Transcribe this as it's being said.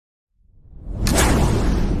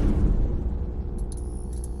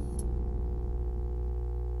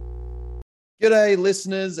G'day,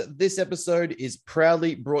 listeners. This episode is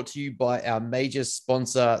proudly brought to you by our major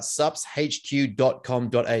sponsor, supshq.com.au.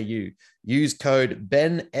 Use code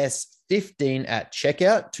BENS15 at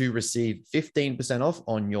checkout to receive 15% off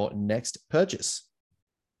on your next purchase.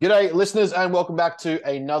 G'day, listeners, and welcome back to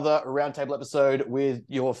another roundtable episode with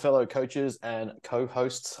your fellow coaches and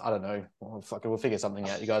co-hosts. I don't know. We'll figure something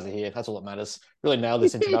out. You guys are here. That's all that matters. Really nailed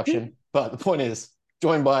this introduction. But the point is,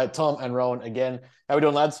 joined by Tom and Rowan again. How we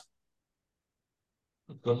doing, lads?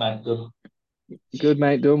 Good, mate. Good. Good,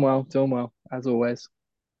 mate. Doing well, as always.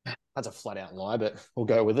 That's a flat out lie, but we'll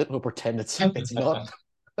go with it. We'll pretend it's not.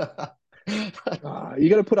 You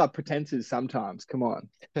got to put up pretenses sometimes. Come on.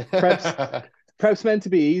 Prep's meant to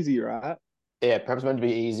be easy, right? Yeah, prep's meant to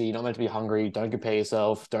be easy. You're not meant to be hungry. Don't compare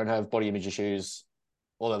yourself. Don't have body image issues.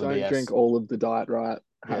 All of the Don't BS. drink all of the diet right.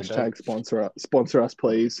 Yeah, Hashtag sponsor us,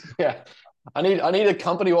 please. Yeah. I need a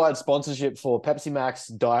company-wide sponsorship for Pepsi Max,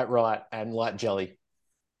 Diet Right, and Light Jelly.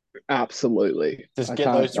 Absolutely. Just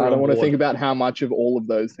get those two. I don't want to think about how much of all of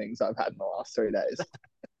those things I've had in the last 3 days.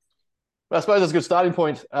 Well, I suppose that's a good starting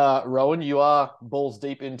point. Rowan, you are balls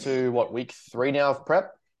deep into week 3 now of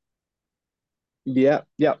prep? Yeah.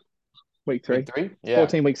 Week 3. Week 3? Yeah.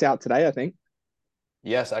 14 weeks out today, I think.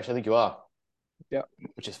 Yes, actually, I think you are. Yeah.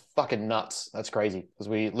 Which is fucking nuts. That's crazy. Because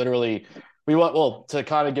to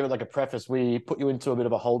kind of give it like a preface, we put you into a bit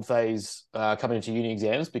of a hold phase coming into uni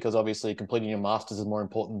exams because obviously completing your masters is more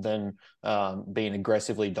important than being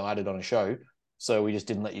aggressively dieted on a show. So we just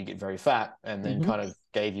didn't let you get very fat and then kind of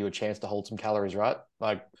gave you a chance to hold some calories, right?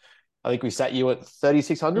 Like, I think we sat you at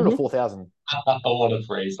 3,600 or 4,000. What a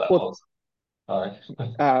phrase that was. Sorry.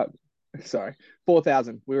 Sorry.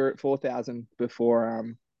 4,000. We were at 4,000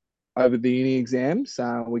 before over the uni exams.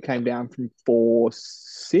 We came down from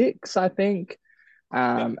 4,600, I think,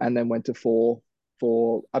 and then went to 4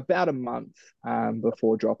 for about a month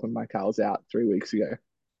before dropping my cals out 3 weeks ago.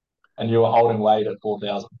 And you were holding weight at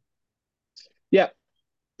 4,000? Yeah,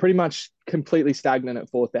 pretty much completely stagnant at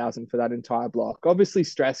 4,000 for that entire block. Obviously,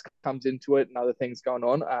 stress comes into it and other things going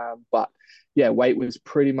on. But yeah, weight was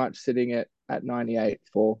pretty much sitting at 98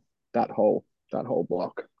 for that whole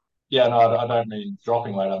block. Yeah, no, I don't mean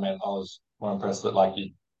dropping weight. I meant I was more impressed that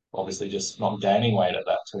you obviously just not gaining weight at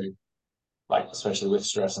that too, especially with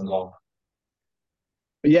stress involved.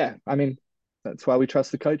 But yeah, I mean, that's why we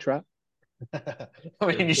trust the coach, right? I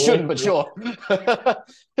mean, you shouldn't, but sure.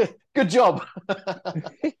 Good job.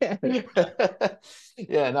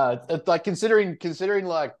 Yeah, no, it's like considering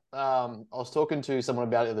I was talking to someone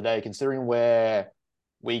about it the other day, considering where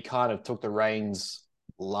we kind of took the reins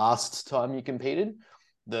last time you competed,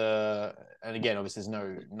 and again, obviously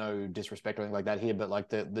there's no disrespect or anything like that here, but like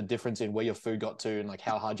the difference in where your food got to and like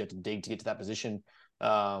how hard you had to dig to get to that position,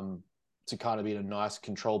 to kind of be in a nice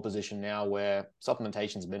controlled position now where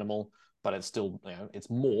supplementation is minimal, but it's still, it's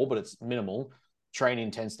more, but it's minimal. Training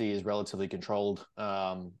intensity is relatively controlled.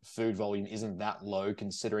 Food volume isn't that low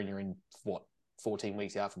considering you're in 14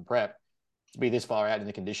 weeks out from prep. To be this far out in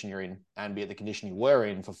the condition you're in and be at the condition you were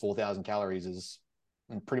in for 4,000 calories is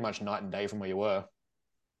pretty much night and day from where you were.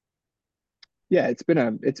 Yeah, it's been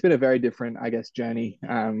a very different, I guess, journey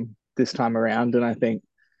this time around, and I think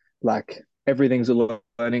everything's a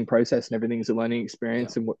learning process and everything's a learning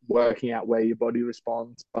experience, and working out where your body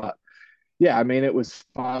responds. But yeah, I mean, it was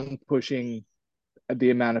fun pushing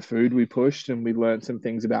the amount of food we pushed, and we learned some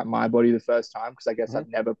things about my body the first time because I guess I've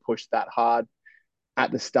never pushed that hard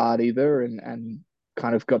at the start either, and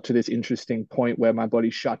kind of got to this interesting point where my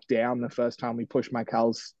body shut down the first time we pushed my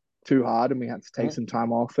cals too hard, and we had to take some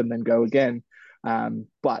time off and then go again.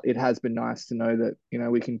 But it has been nice to know that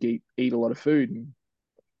we can eat a lot of food and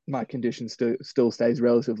my condition still stays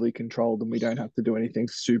relatively controlled, and we don't have to do anything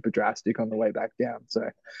super drastic on the way back down. So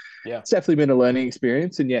yeah, it's definitely been a learning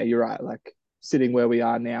experience. And yeah, you're right. Like sitting where we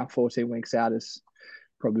are now, 14 weeks out, is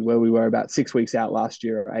probably where we were about 6 weeks out last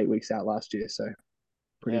year or 8 weeks out last year. So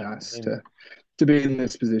pretty nice to be in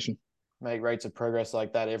this position. Make rates of progress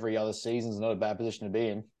like that every other season is not a bad position to be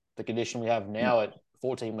in. The condition we have now at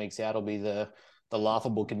 14 weeks out will be the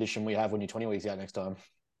laughable condition we have when you're 20 weeks out next time.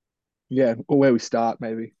 Yeah, or where we start,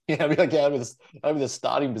 maybe. Yeah, be like over the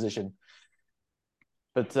starting position.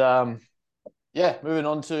 But yeah, moving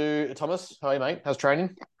on to Thomas. How are you, mate? How's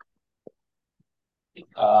training?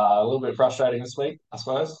 A little bit frustrating this week, I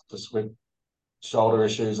suppose, just with shoulder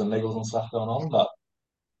issues and niggles and stuff going on. But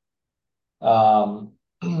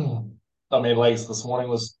I mean, legs this morning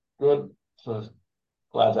was good. So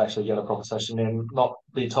glad to actually get a proper session in, not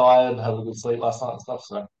be tired, have a good sleep last night and stuff.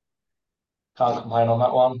 So can't complain on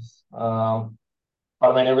that one. But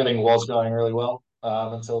I mean, everything was going really well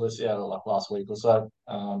until this, last week or so.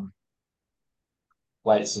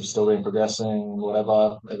 weights have still been progressing,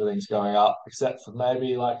 whatever, everything's going up, except for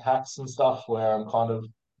maybe like hacks and stuff where I'm kind of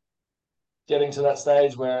getting to that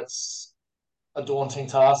stage where it's a daunting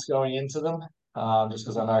task going into them, just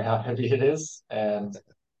because I know how heavy it is and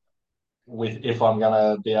with if I'm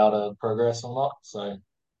gonna be able to progress or not. So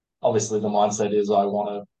obviously the mindset is I want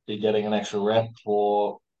to be getting an extra rep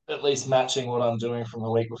or at least matching what I'm doing from the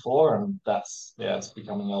week before, and that's yeah, it's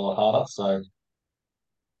becoming a lot harder. So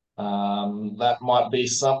that might be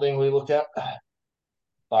something we look at.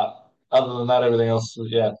 But other than that, everything else,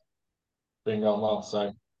 yeah, been going well.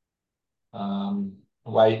 So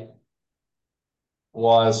weight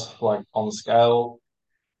wise, like on the scale,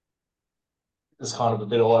 it's kind of a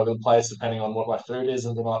bit all over the place depending on what my food is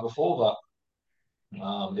the night before.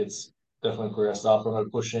 But it's definitely progressed up, and we're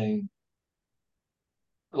pushing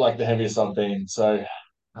like the heaviest I've been. So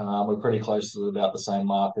we're pretty close to about the same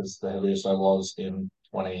mark as the heaviest I was in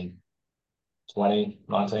 2020,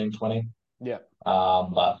 19, 20. Yeah.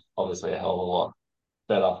 But obviously a hell of a lot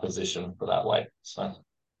better position for that weight. So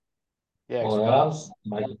Yeah. all around,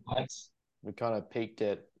 making points. We kind of peaked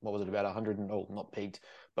at, what was it, about 100 and, oh, not peaked,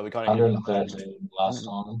 but we kind of hit 113 last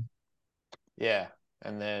time. Yeah.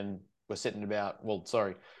 And then we're sitting about, well,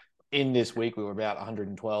 sorry, in this week we were about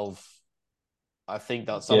 112. I think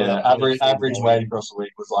that some of that average weight across the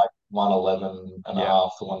week was like 111 and a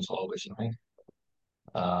half to 112ish, I think.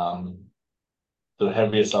 The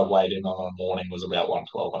heaviest I weighed in on a morning was about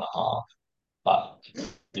 112 and a half. But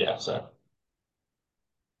yeah, so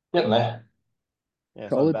getting there. Yeah,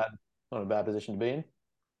 it's Solid. not a bad position to be in.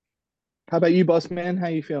 How about you, boss man? How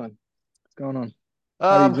you feeling? What's going on? How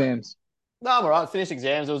are the exams? No, I'm all right. Finished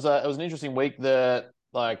exams. It was an interesting week. It's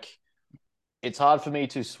hard for me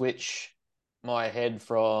to switch my head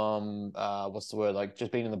from what's the word, like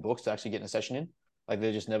just being in the books to actually getting a session in. Like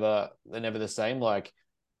they're never the same. Like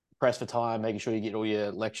press for time, making sure you get all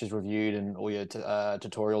your lectures reviewed and all your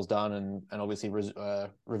tutorials done, and obviously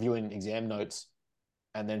reviewing exam notes,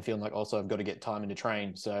 and then feeling like also I've got to get time in to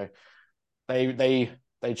train. So they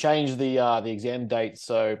changed the exam date.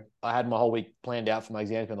 So I had my whole week planned out for my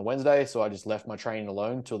exams on the Wednesday. So I just left my training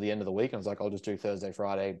alone till the end of the week. I was like, I'll just do Thursday,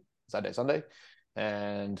 Friday, Saturday, Sunday.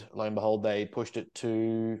 And lo and behold, they pushed it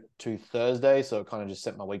to Thursday. So it kind of just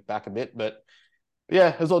set my week back a bit. But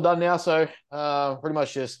yeah, it's all done now. So pretty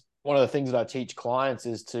much just one of the things that I teach clients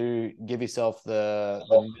is to give yourself the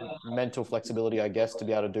mental flexibility, I guess, to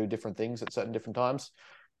be able to do different things at certain different times.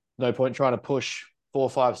 No point trying to push 4 or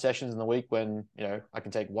 5 sessions in the week when, I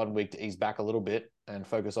can take 1 week to ease back a little bit and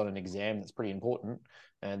focus on an exam that's pretty important,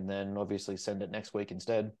 and then obviously send it next week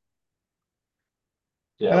instead.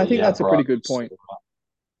 Yeah, and I think that's a pretty good point.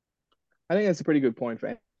 I think that's a pretty good point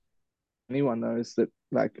for anyone, though, is that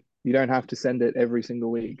like you don't have to send it every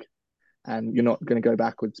single week, and you're not going to go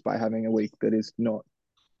backwards by having a week that is not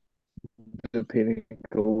the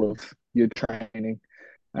pinnacle of your training.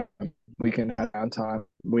 We can have downtime.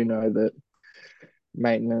 We know that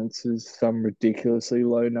maintenance is some ridiculously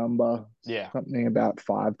low number. Yeah. Something about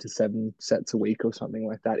 5 to 7 sets a week or something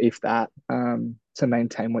like that, if that, to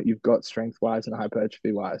maintain what you've got strength wise and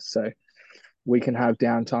hypertrophy wise. So we can have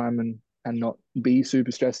downtime and not be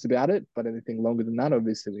super stressed about it. But anything longer than that,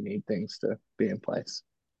 obviously we need things to be in place.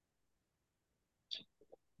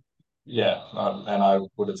 Yeah, and I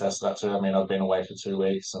would attest to that too. I mean, I've been away for 2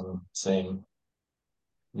 weeks and seen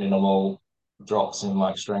minimal drops in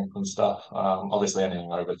like strength and stuff. Obviously,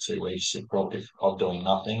 anything over 2 weeks, you probably of doing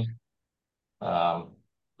nothing,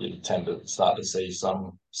 you tend to start to see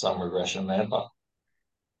some regression there. But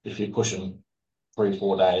if you're pushing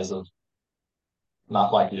 3-4 days of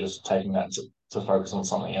not like you're just taking that to focus on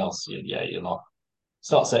something else, you're not.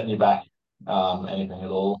 It's not setting you back anything at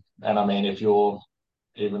all. And I mean,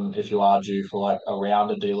 even if you are due for like a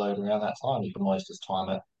deload around that time, you can always just time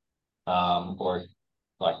it, or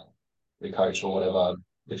like the coach or whatever.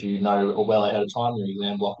 If you know well ahead of time your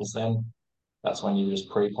exam block is then, that's when you just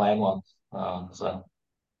pre-plan one. So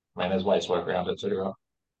I mean, there's ways to work around it too, right?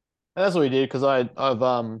 And that's what we did, because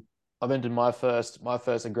I've entered my first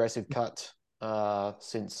aggressive cut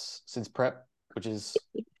since prep, which is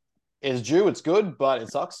due. It's good, but it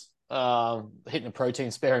sucks. Hitting a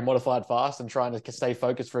protein sparing modified fast and trying to stay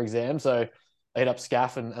focused for exams. So I hit up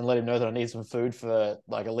Scaff and let him know that I need some food for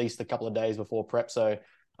like at least a couple of days before prep. So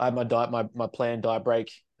I had my planned diet break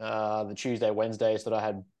the Tuesday, Wednesday, so that I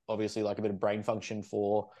had obviously like a bit of brain function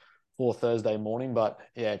for Thursday morning. But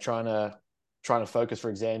yeah, trying to focus for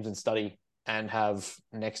exams and study and have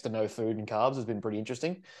next to no food and carbs has been pretty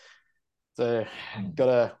interesting. So got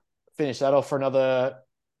to finish that off for another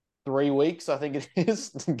 3 weeks, I think it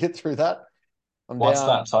is, to get through that. What's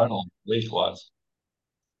that total week-wise?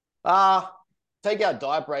 take out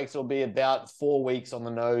diet breaks, it'll be about 4 weeks on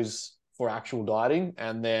the nose for actual dieting,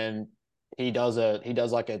 and then he does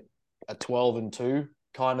like a 12-2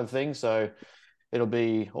 kind of thing. So it'll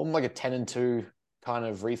be almost like a 10-2 kind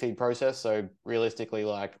of refeed process. So realistically,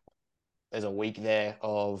 like there's a week there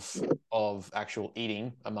of actual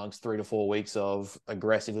eating amongst 3 to 4 weeks of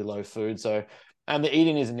aggressively low food. So, and the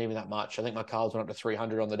eating isn't even that much. I think my carbs went up to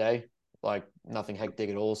 300 on the day, like nothing hectic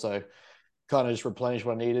at all. So kind of just replenished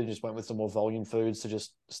what I needed, just went with some more volume foods to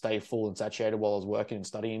just stay full and satiated while I was working and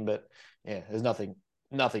studying. But yeah, there's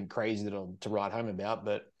nothing crazy to write home about.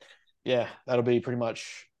 But yeah, that'll be pretty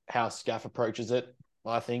much how Scaff approaches it.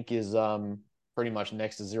 I think is pretty much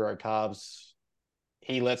next to zero carbs.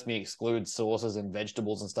 He lets me exclude sauces and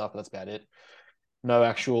vegetables and stuff, but that's about it. No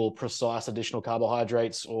actual precise additional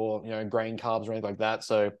carbohydrates or grain carbs or anything like that.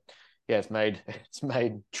 So yeah, it's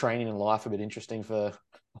made training and life a bit interesting for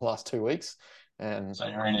the last 2 weeks. And So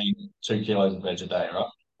you're eating 2 kilos of veg a day, right?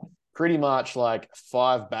 pretty much like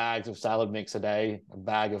 5 bags of salad mix a day, a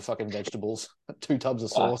bag of fucking vegetables, 2 tubs of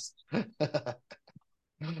sauce. Hey,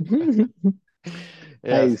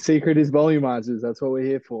 Yeah, secret is volumizers. That's what we're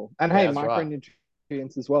here for. And hey, yeah, that's right.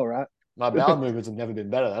 micronutrients as well, right? My bowel movements have never been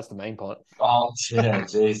better. That's the main point. Oh yeah,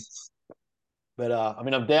 jeez. But I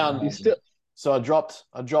mean, I'm down. You still So I dropped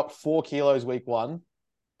 4 kilos week one,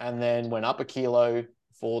 and then went up a kilo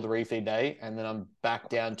for the refeed day, and then I'm back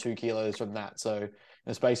down 2 kilos from that. So in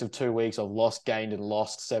the space of 2 weeks, I've gained and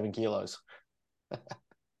lost 7 kilos.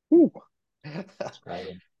 Ooh. That's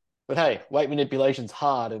great. But hey, weight manipulation's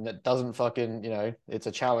hard, and it doesn't fucking it's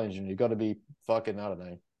a challenge, and you've got to be fucking, I don't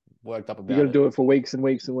know, worked up You about got to it. do it for weeks and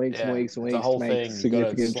weeks and weeks and Yeah, weeks and it's a weeks to whole make thing. You've got to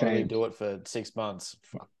significant slowly change. do it for 6 months.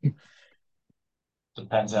 Fuck.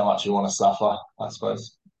 Depends how much you want to suffer, I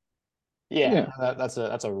suppose. Yeah, Yeah. that's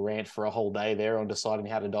a rant for a whole day there on deciding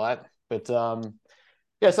how to diet. But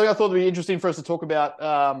yeah, so I thought it'd be interesting for us to talk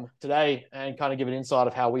about today and kind of give an insight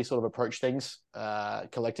of how we sort of approach things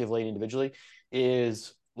collectively and individually,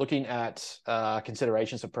 is looking at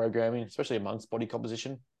considerations for programming, especially amongst body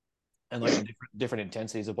composition and like different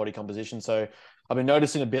intensities of body composition. So I've been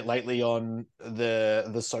noticing a bit lately on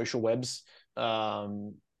the social webs,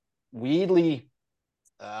 weirdly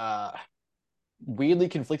uh, weirdly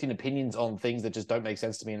conflicting opinions on things that just don't make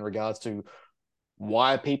sense to me in regards to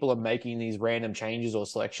why people are making these random changes or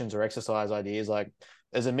selections or exercise ideas. Like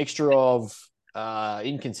there's a mixture of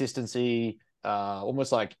inconsistency,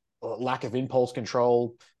 almost like lack of impulse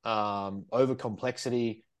control, over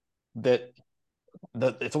complexity, that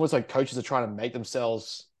it's almost like coaches are trying to make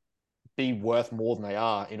themselves be worth more than they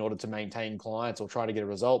are in order to maintain clients or try to get a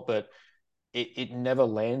result, but it never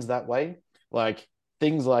lands that way. Like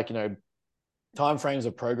things like time frames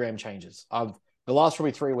of program changes. The last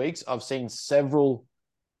probably 3 weeks, I've seen several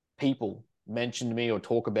people mention to me or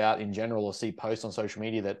talk about in general or see posts on social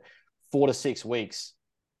media that 4 to 6 weeks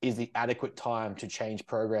is the adequate time to change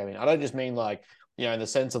programming. I don't just mean like, in the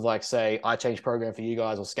sense of like, say, I change program for you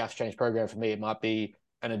guys or Scaff's change program for me. It might be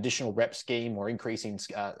an additional rep scheme or increasing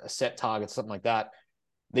set targets, something like that.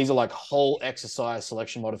 These are like whole exercise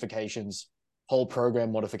selection modifications, whole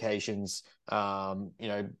program modifications,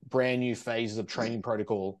 brand new phases of training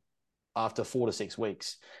protocol after 4 to 6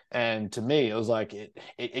 weeks. And to me, it was like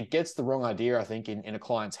it gets the wrong idea, I think, in a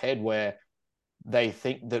client's head, where they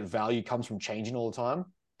think that value comes from changing all the time,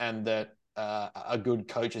 and that a good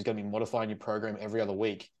coach is going to be modifying your program every other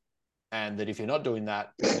week, and that if you're not doing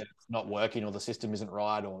that, it's not working, or the system isn't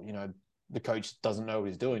right, or the coach doesn't know what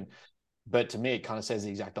he's doing. But to me, it kind of says the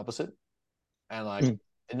exact opposite. And like,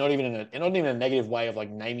 not even in a negative way of like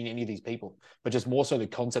naming any of these people, but just more so the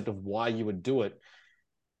concept of why you would do it,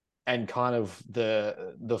 and kind of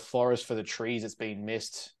the forest for the trees that's being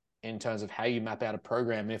missed in terms of how you map out a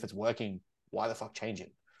program. And if it's working, why the fuck change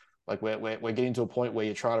it? Like we're getting to a point where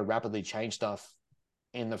you're trying to rapidly change stuff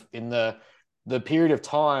in the period of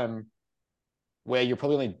time where you're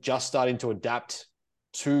probably only just starting to adapt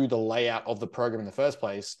to the layout of the program in the first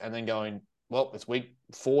place, and then going, well, it's week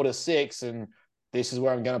 4 to 6 and this is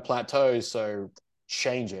where I'm going to plateau, so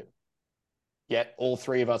change it. Yet all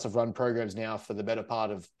three of us have run programs now for the better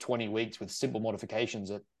part of 20 weeks with simple modifications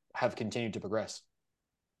that have continued to progress.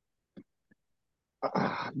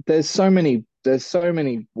 There's so many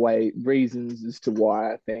reasons as to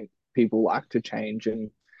why I think people like to change.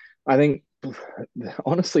 And I think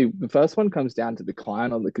honestly, the first one comes down to the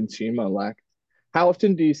client or the consumer. Like, how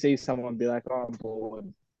often do you see someone be like, oh, I'm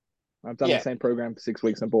bored. I've done the same program for 6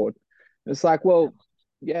 weeks, I'm bored. It's like, well,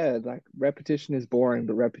 yeah, like repetition is boring,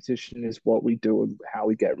 but repetition is what we do and how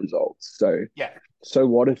we get results. So Yeah. so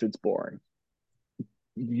what if it's boring?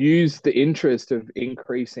 use the interest of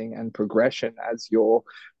increasing and progression as your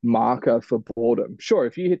marker for boredom. Sure,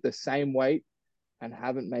 if you hit the same weight and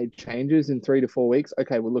haven't made changes in 3 to 4 weeks,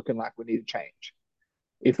 okay, we're looking like we need to change.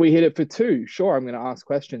 If we hit it for 2, sure, I'm going to ask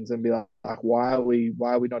questions and be like, why are we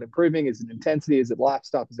not improving? Is it intensity? Is it life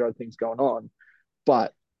stuff? Is there other things going on?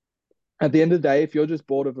 But at the end of the day, if you're just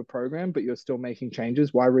bored of a program but you're still making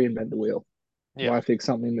changes, why reinvent the wheel? Yeah. Why fix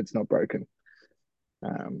something that's not broken?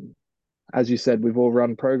 As you said, we've all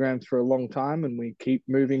run programs for a long time and we keep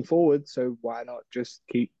moving forward. So why not just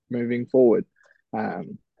keep moving forward?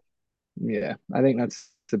 Yeah, I think that's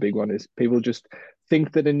the big one, is people just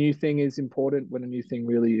think that a new thing is important when a new thing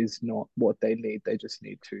really is not what they need. They just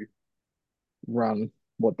need to run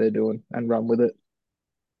what they're doing and run with it.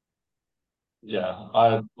 Yeah,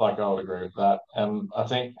 I would agree with that. And I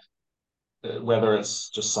think whether it's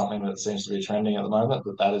just something that seems to be trending at the moment,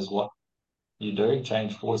 that is what you do,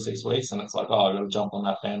 change 4 to 6 weeks, and it's like, oh, I've got to jump on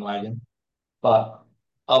that bandwagon. But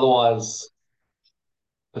otherwise,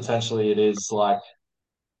 potentially it is like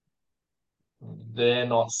they're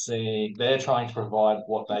trying to provide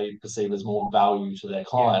what they perceive as more value to their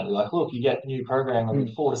client. They're like, look, you get a new program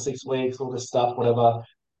every 4 to 6 weeks, all this stuff, whatever.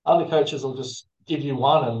 Other coaches will just give you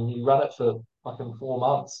one and you run it for fucking 4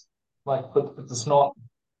 months. Like, but that's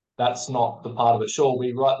not the part of it. Sure,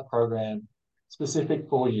 we write the program specific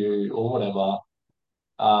for you or whatever.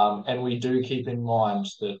 And we do keep in mind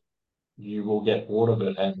that you will get bored of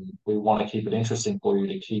it and we want to keep it interesting for you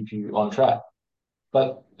to keep you on track.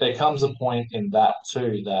 But there comes a point in that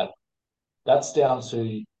too that's down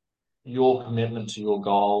to your commitment to your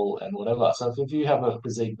goal and whatever. So if you have a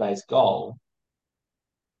physique-based goal,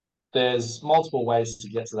 there's multiple ways to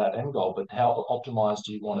get to that end goal, but how optimized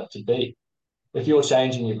do you want it to be? If you're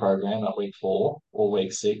changing your program at week 4 or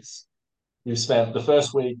week 6, you've spent the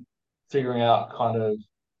first week figuring out kind of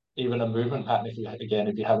even a movement pattern if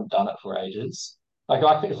you haven't done it for ages. Like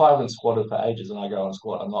if I haven't squatted for ages and I go and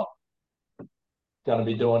squat, I'm not going to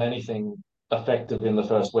be doing anything effective in the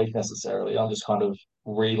first week necessarily. I'm just kind of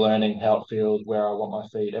relearning how it feels, where I want my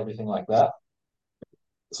feet, everything like that.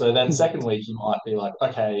 So then second week you might be like,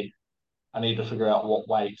 okay, I need to figure out what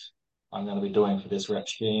weight I'm going to be doing for this rep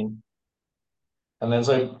scheme. And then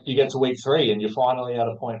so you get to week 3 and you're finally at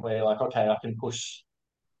a point where you're like, okay, I can push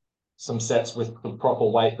some sets with the proper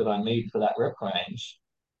weight that I need for that rep range.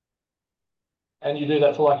 And you do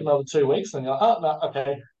that for like another 2 weeks, and you're like, oh no,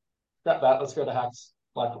 okay, scrap that, let's go to hacks.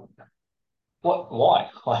 Like, what? Why?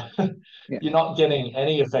 Like, Yeah. you're not getting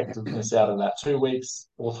any effectiveness out of that 2 weeks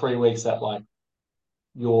or 3 weeks at like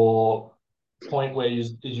your point where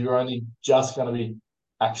you're only just going to be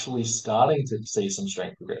actually starting to see some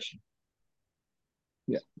strength progression.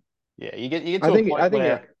 Yeah. Yeah, you get to a point I think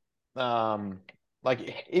where,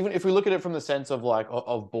 like even if we look at it from the sense of like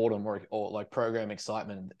of boredom or like program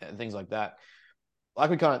excitement and things like that, like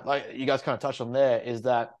we kind of like you guys kind of touched on there, is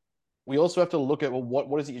that we also have to look at, well,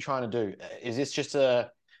 what is it you're trying to do? Is this just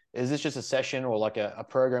a session or like a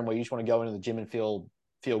program where you just want to go into the gym and feel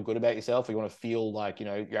good about yourself, or you want to feel like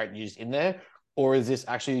you're just in there, or is this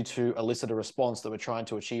actually to elicit a response that we're trying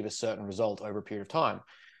to achieve a certain result over a period of time?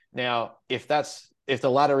 Now, if the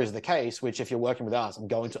latter is the case, which if you're working with us, I'm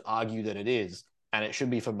going to argue that it is, and it should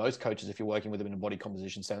be for most coaches if you're working with them in a body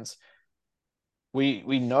composition sense, we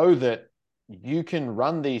know that you can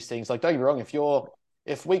run these things. Like, don't get me wrong,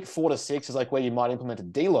 if week 4 to 6 is like where you might implement a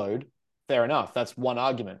deload, fair enough. That's one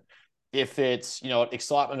argument. If it's,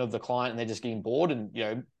 excitement of the client and they're just getting bored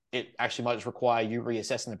and, it actually might just require you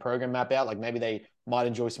reassessing the program map out. Like maybe they might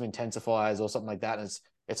enjoy some intensifiers or something like that. And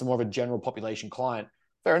it's more of a general population client.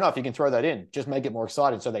 Fair enough. You can throw that in, just make it more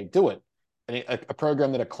exciting so they do it. And a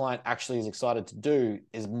program that a client actually is excited to do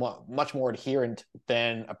is much more adherent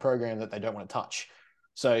than a program that they don't want to touch.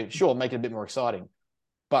 So sure, make it a bit more exciting.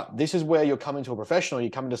 But this is where you're coming to a professional. You're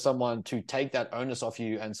coming to someone to take that onus off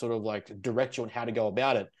you and sort of like direct you on how to go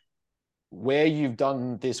about it. Where you've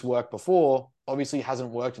done this work before obviously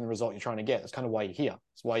hasn't worked in the result you're trying to get. That's kind of why you're here.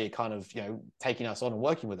 It's why you're kind of, taking us on and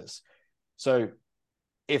working with us. So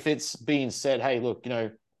if it's being said, hey, look,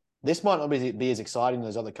 this might not be as exciting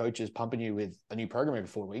as other coaches pumping you with a new program every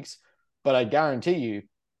 4 weeks, but I guarantee you,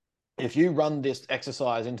 if you run this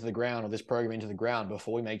exercise into the ground or this program into the ground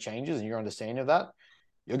before we make changes and your understanding of that,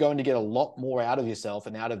 you're going to get a lot more out of yourself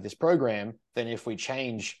and out of this program than if we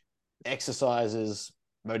change exercises,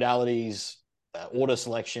 modalities, order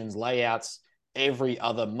selections, layouts every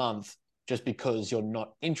other month just because you're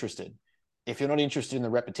not interested. If you're not interested in the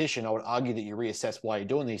repetition, I would argue that you reassess why you're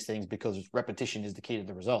doing these things, because repetition is the key to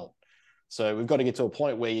the result. So we've got to get to a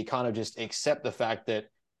point where you kind of just accept the fact that,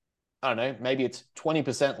 I don't know, maybe it's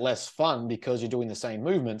 20% less fun because you're doing the same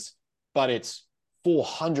movements, but it's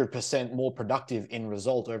 400% more productive in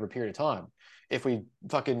result over a period of time. If we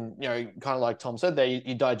fucking, kind of like Tom said there,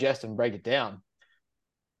 you digest and break it down.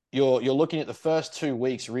 You're looking at the first 2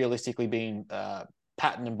 weeks realistically being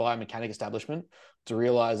pattern and biomechanic establishment to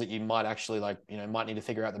realize that you might actually might need to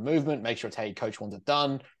figure out the movement, make sure it's how your coach wants it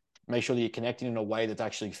done, make sure that you're connecting in a way that's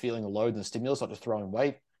actually feeling the load and the stimulus, not just throwing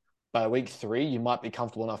weight. By week 3, you might be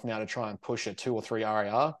comfortable enough now to try and push a 2 or 3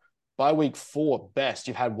 RAR. By week 4, best,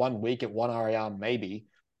 you've had 1 week at 1 RAR maybe,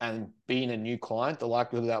 and being a new client, the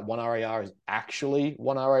likelihood that 1 RAR is actually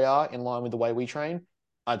 1 RAR in line with the way we train,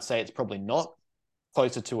 I'd say it's probably not.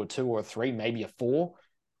 Closer to a 2 or a 3, maybe a 4.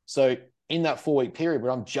 So in that 4-week period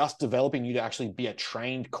where I'm just developing you to actually be a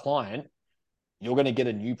trained client, you're going to get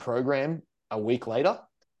a new program a week later.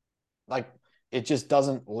 Like, it just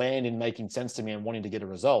doesn't land in making sense to me and wanting to get a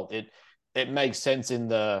result. It makes sense in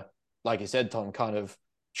the, like you said, Tom, kind of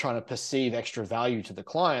trying to perceive extra value to the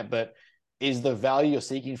client, but is the value you're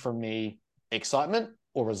seeking from me excitement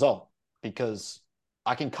or result? Because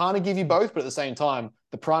I can kind of give you both, but at the same time,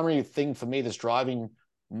 the primary thing for me that's driving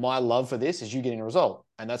my love for this is you getting a result.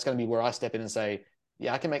 And that's going to be where I step in and say,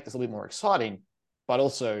 yeah, I can make this a little bit more exciting, but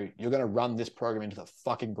also you're going to run this program into the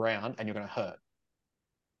fucking ground and you're going to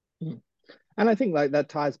hurt. And I think like that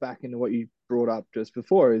ties back into what you brought up just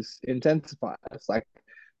before is intensifiers. Like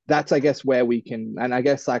that's, I guess, where we can, and I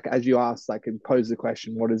guess like as you asked, like and pose the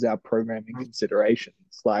question, what is our programming considerations?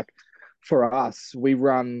 Like for us, we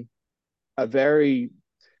run a very,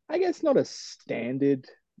 I guess, not a standard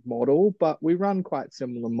model, but we run quite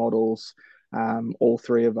similar models, all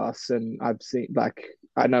 3 of us. And I've seen, like,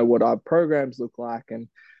 I know what our programs look like, and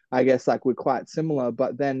I guess like we're quite similar.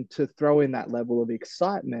 But then to throw in that level of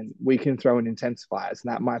excitement, we can throw in intensifiers,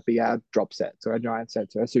 and that might be our drop sets or our giant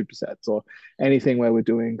sets or our supersets or anything where we're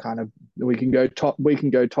doing kind of we can go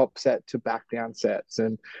top set to back down sets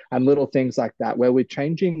and little things like that where we're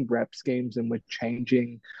changing rep schemes and we're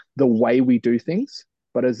changing the way we do things.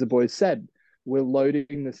 But as the boys said, we're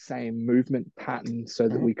loading the same movement patterns so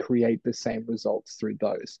that we create the same results through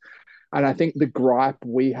those. And I think the gripe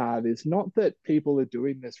we have is not that people are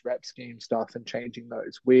doing this rep scheme stuff and changing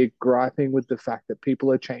those. We're griping with the fact that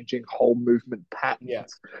people are changing whole movement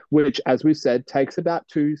patterns, which, as we said, takes about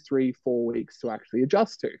 2, 3, 4 weeks to actually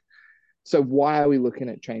adjust to. So why are we looking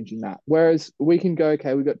at changing that? Whereas we can go,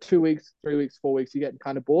 okay, we've got 2 weeks, 3 weeks, 4 weeks, you're getting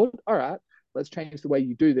kind of bored. All right, let's change the way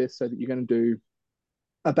you do this so that you're going to do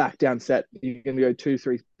a back down set. You're going to go 2,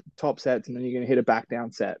 3 top sets, and then you're going to hit a back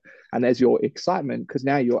down set. And there's your excitement because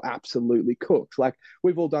now you're absolutely cooked. Like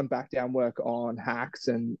we've all done back down work on hacks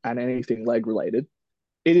and anything leg related.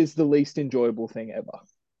 It is the least enjoyable thing ever.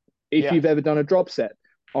 If you've ever done a drop set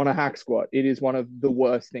on a hack squat, it is one of the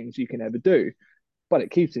worst things you can ever do. But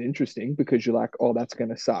it keeps it interesting because you're like, oh, that's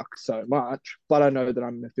going to suck so much. But I know that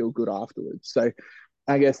I'm going to feel good afterwards. So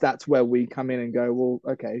I guess that's where we come in and go,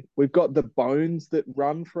 well, okay, we've got the bones that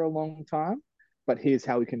run for a long time, but here's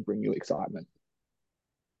how we can bring you excitement.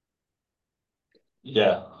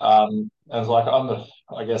 Yeah. And like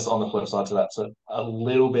I guess on the flip side to that, so a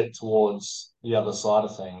little bit towards the other side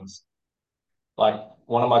of things. Like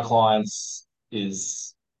one of my clients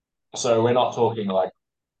is, so we're not talking like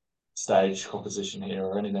stage composition here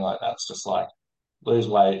or anything like that. It's just like lose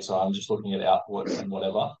weight. So I'm just looking at output and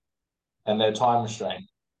whatever. And they're time restrained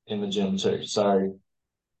in the gym too. So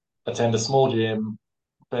attend a small gym,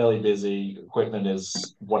 fairly busy, equipment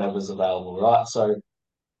is whatever's available, right? So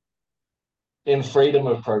in freedom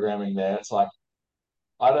of programming there, it's like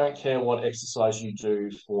I don't care what exercise you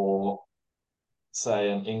do for,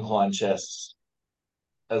 say, an incline chest,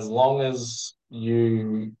 as long as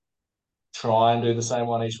you try and do the same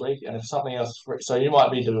one each week. And if something else, so you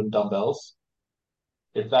might be doing dumbbells.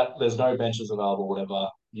 If that there's no benches available, whatever,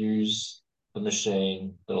 use the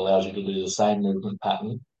machine that allows you to do the same movement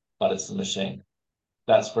pattern, but it's the machine.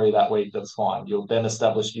 That's free that week. That's fine. You'll then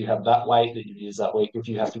establish you have that weight that you've used that week. If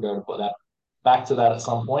you have to go to put that back to that at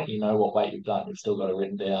some point, you know what weight you've done. You've still got it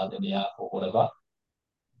written down in the app or whatever.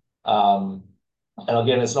 And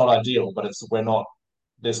again, it's not ideal, but we're not.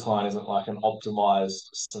 This client isn't like an optimized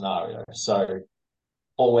scenario. So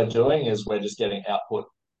all we're doing is we're just getting output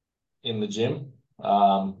in the gym.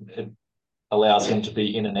 It allows him to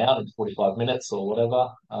be in and out in 45 minutes or whatever,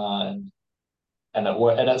 and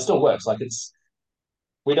it still works. Like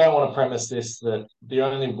we don't want to premise this that the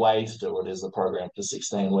only way to do it is the program for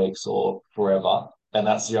 16 weeks or forever, and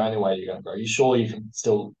that's the only way you're going to grow. You sure you can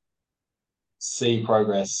still see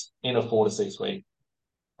progress in a 4 to 6 week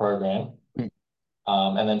program,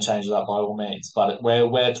 and then change it up by all means. But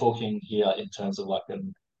we're talking here in terms of like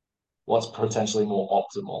what's potentially more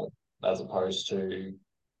optimal as opposed to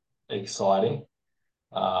exciting.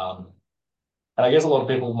 And I guess a lot of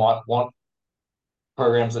people might want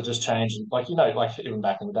programs that just change. Like, like even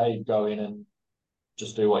back in the day, you'd go in and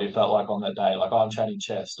just do what you felt like on that day. Like, oh, I'm training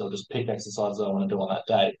chest, or just pick exercises I want to do on that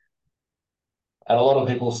day. And a lot of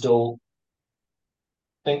people still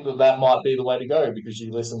think that that might be the way to go because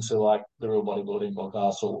you listen to like the Real Bodybuilding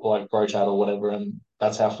podcast or like Bro Chat or whatever, and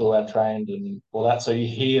that's how Phil had trained and all that. So you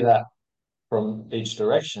hear that from each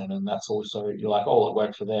direction, and that's also you're like, oh, it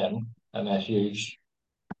worked for them, and they're huge.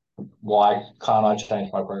 Why can't I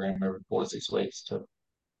change my program every 4 to 6 weeks to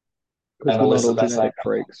because and we're not all elicit that same genetic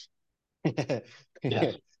freaks. Yeah.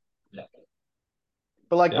 yeah, yeah,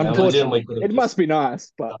 But like, yeah, and Unfortunately, legitimately could have it just must be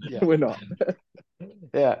nice, but yeah, we're not.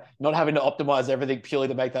 yeah, not having to optimize everything purely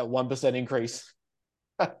to make that 1% increase.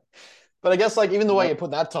 But I guess like even the way Yeah. you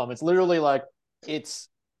put that, Tom, it's literally like it's,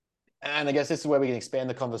 and I guess this is where we can expand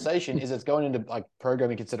the conversation. Is it's going into like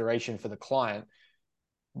programming consideration for the client,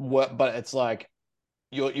 but it's like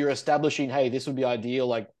you're establishing, hey, this would be ideal.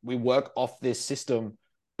 Like we work off this system,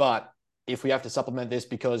 but if we have to supplement this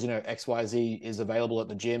because XYZ is available at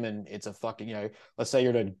the gym and it's a fucking let's say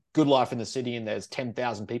you're at a Good Life in the city and there's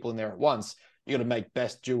 10,000 people in there at once, you got to make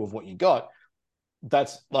best do of what you got.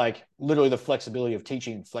 That's like literally the flexibility of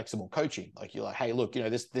teaching flexible coaching. Like you're like, hey, look,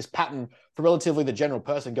 this pattern for relatively the general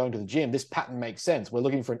person going to the gym, this pattern makes sense. We're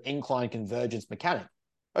looking for an incline convergence mechanic.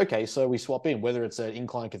 Okay, so we swap in whether it's an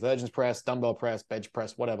incline convergence press, dumbbell press, bench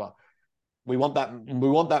press, whatever. We want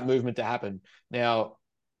that movement to happen. Now,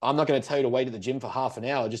 I'm not going to tell you to wait at the gym for half an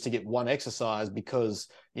hour just to get one exercise because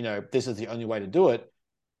this is the only way to do it.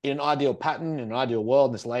 In an ideal pattern, in an ideal world,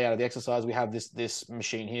 in this layout of the exercise, we have this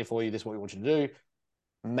machine here for you. This is what we want you to do.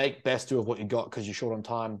 Make best do of what you got because you're short on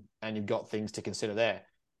time and you've got things to consider there.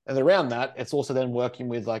 And around that, it's also then working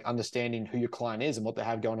with like understanding who your client is and what they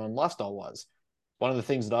have going on lifestyle wise. One of the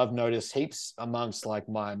things that I've noticed heaps amongst like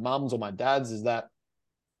my mums or my dads is that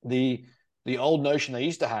the old notion they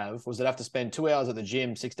used to have was they'd have to spend 2 hours at the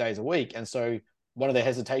gym 6 days a week. And so one of their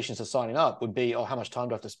hesitations to signing up would be, oh, how much time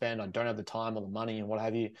do I have to spend? I don't have the time or the money and what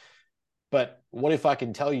have you. But what if I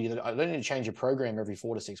can tell you that I don't need to change your program every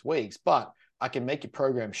 4 to 6 weeks, but I can make your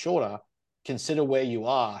program shorter, consider where you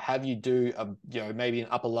are, have you do maybe an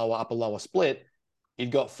upper lower split. You've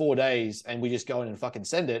got 4 days and we just go in and fucking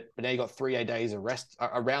send it. But now you got 3 days of rest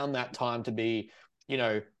around that time to be,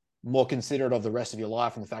 more considerate of the rest of your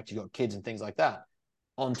life and the fact you've got kids and things like that.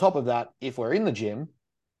 On top of that, if we're in the gym,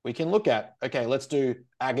 we can look at, okay, let's do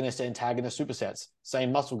agonist, antagonist supersets,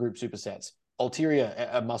 same muscle group supersets,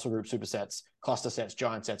 ulterior muscle group supersets, cluster sets,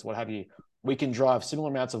 giant sets, what have you. We can drive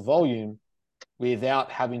similar amounts of volume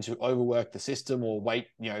without having to overwork the system or wait,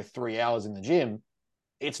 3 hours in the gym.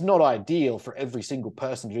 It's not ideal for every single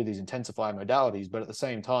person to do these intensifying modalities, but at the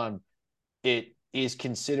same time, it is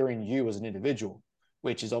considering you as an individual,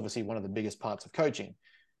 which is obviously one of the biggest parts of coaching.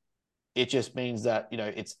 It just means that,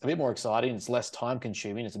 it's a bit more exciting, it's less time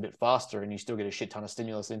consuming, it's a bit faster, and you still get a shit ton of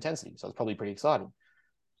stimulus and intensity. So it's probably pretty exciting.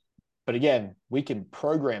 But again, we can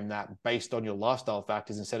program that based on your lifestyle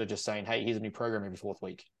factors instead of just saying, hey, here's a new program every fourth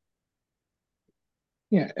week.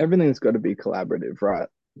 Yeah, everything's got to be collaborative, right?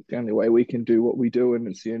 It's the only way we can do what we do, and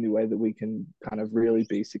it's the only way that we can kind of really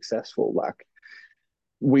be successful. Like,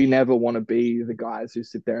 we never want to be the guys who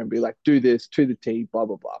sit there and be like, do this to the T, blah,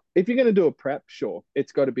 blah, blah. If you're going to do a prep, sure,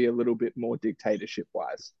 it's got to be a little bit more dictatorship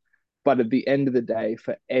wise. But at the end of the day,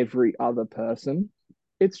 for every other person,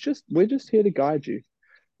 we're just here to guide you.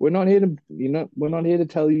 We're not here to, we're not here to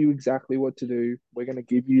tell you exactly what to do. We're going to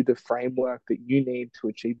give you the framework that you need to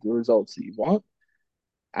achieve the results that you want.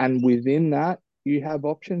 And within that, you have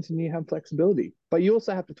options and you have flexibility. But you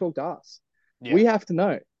also have to talk to us. Yeah. We have to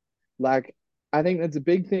know. Like, I think that's a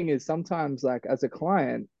big thing is sometimes, like, as a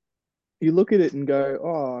client, you look at it and go,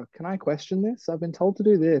 oh, can I question this? I've been told to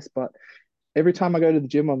do this, but every time I go to the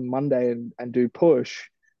gym on Monday and do push,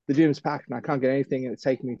 the gym's packed and I can't get anything and it's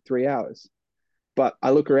taking me 3 hours. But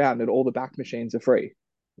I look around and all the back machines are free.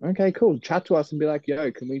 Okay, cool. Chat to us and be like,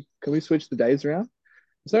 yo, can we switch the days around?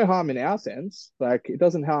 There's no harm in our sense. Like, it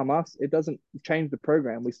doesn't harm us. It doesn't change the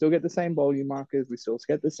program. We still get the same volume markers. We still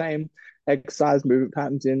get the same exercise movement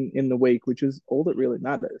patterns in the week, which is all that really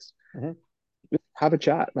matters. Mm-hmm. Have a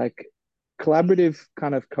chat. Like, collaborative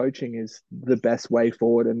kind of coaching is the best way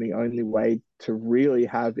forward and the only way to really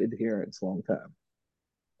have adherence long term.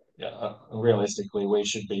 Yeah, realistically, we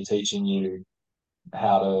should be teaching you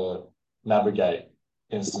how to navigate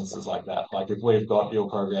instances like that. Like if we've got your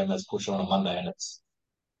program that's pushed on a Monday and it's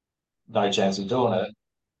no chance of doing it,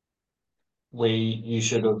 you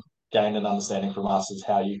should have gained an understanding from us as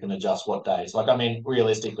how you can adjust what days. Like, I mean,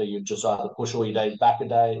 realistically, you just either push all your days back a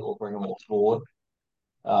day or bring them all forward,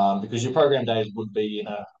 because your program days would be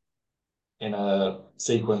in a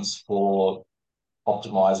sequence for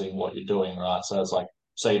optimizing what you're doing, right? So it's like,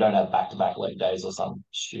 so you don't have back-to-back leg days or some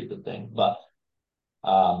stupid thing.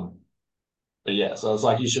 Um, but yeah, so it's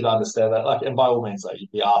like you should understand that, like, and by all means, like,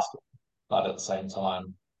 you'd be asked, but at the same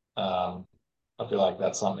time, I feel like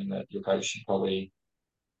that's something that your coach should probably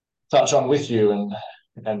touch on with you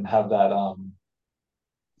and have that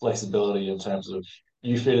flexibility in terms of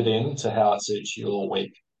you fit it in to how it suits you all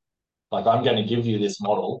week. Like, I'm going to give you this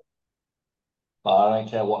model, but I don't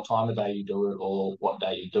care what time of day you do it or what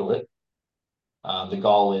day you do it. The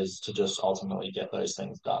goal is to just ultimately get those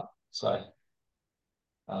things done. So,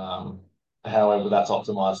 um, however, that's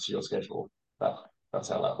optimized to your schedule. That that's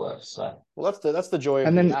how that works. So, Well, that's the joy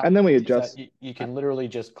of the app, and then we is that adjust. you can literally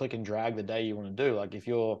just click and drag the day you want to do. Like if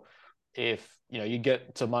you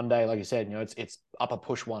get to Monday, like you said, it's upper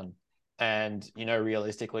push one, and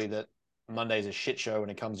realistically that Monday's a shit show when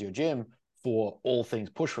it comes to your gym for all things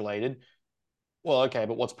push related. Well, okay,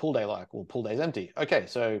 but what's pull day like? Well, pull day's empty. Okay,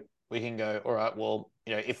 so we can go, all right, well,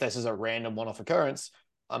 if this is a random one-off occurrence,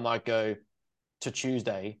 I might go to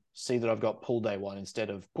Tuesday, see that I've got pull day one instead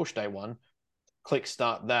of push day one, click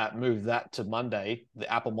start that, move that to Monday,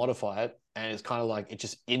 the app will modify it, and it's kind of like it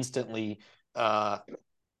just instantly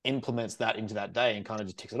implements that into that day and kind of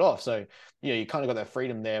just ticks it off. So you kind of got that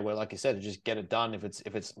freedom there where, like you said, to just get it done if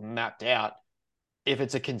it's mapped out. If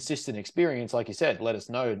it's a consistent experience, like you said, let us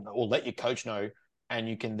know or let your coach know, and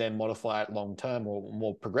you can then modify it long term or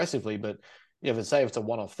more progressively. But if it's a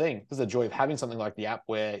one-off thing, this is the joy of having something like the app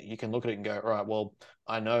where you can look at it and go, all right, well,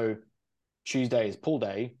 I know Tuesday is pull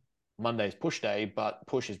day, Monday's push day, but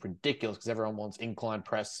push is ridiculous because everyone wants incline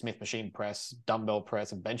press, Smith machine press, dumbbell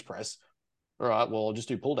press, and bench press. All right, well, I'll just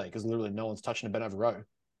do pull day because literally no one's touching a bent over row.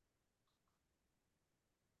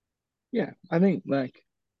 Yeah, I think like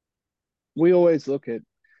we always look at,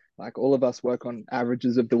 like, all of us work on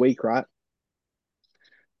averages of the week, right?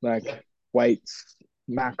 Like Yep. weights,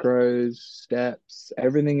 macros, steps,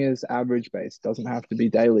 everything is average based. Doesn't have to be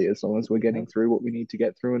daily as long as we're getting through what we need to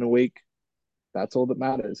get through in a week. That's all that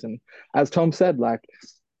matters. And as Tom said, like,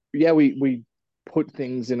 yeah, we put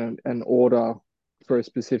things in an order for a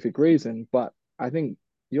specific reason, but I think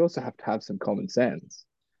you also have to have some common sense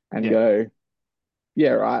and Yeah. go,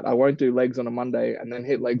 yeah, right, I won't do legs on a Monday and then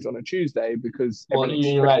hit legs on a Tuesday because well,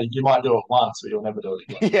 everything's you might do it once, but you'll never do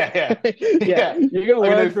it again. Yeah, yeah, yeah, yeah. you gotta I'm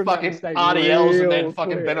gonna learn do from that fucking mistake RDLs and then real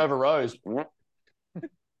fucking bent quick. over rows. But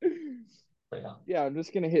yeah. Yeah, I'm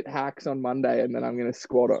just gonna hit hacks on Monday and then I'm gonna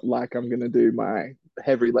squat it like I'm gonna do my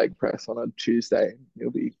heavy leg press on a Tuesday.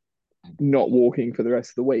 You'll be not walking for the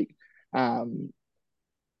rest of the week. Um,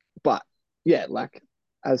 but yeah, like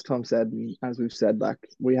as Tom said, and as we've said, like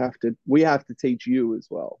we have to teach you as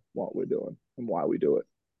well what we're doing and why we do it.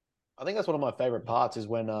 I think that's one of my favorite parts is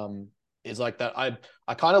when is like that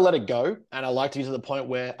I kind of let it go, and I like to get to the point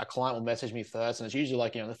where a client will message me first, and it's usually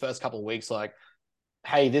like the first couple of weeks, like,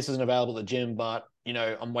 hey, this isn't available at the gym, but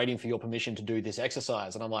I'm waiting for your permission to do this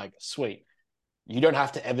exercise, and I'm like, sweet. You don't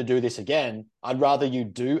have to ever do this again. I'd rather you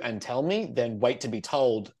do and tell me than wait to be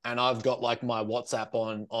told. And I've got like my WhatsApp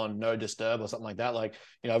on no disturb or something like that. Like,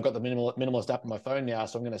 I've got the minimalist app on my phone now,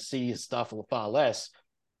 so I'm going to see stuff far less.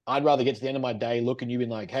 I'd rather get to the end of my day, look at you and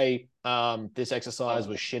like, hey, this exercise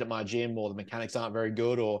was shit at my gym, or the mechanics aren't very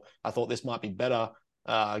good, or I thought this might be better,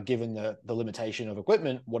 given the limitation of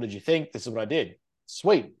equipment. What did you think? This is what I did.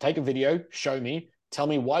 Sweet. Take a video, show me, tell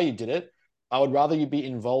me why you did it. I would rather you be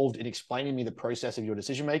involved in explaining me the process of your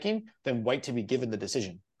decision making than wait to be given the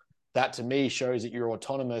decision. That to me shows that you're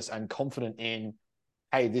autonomous and confident in,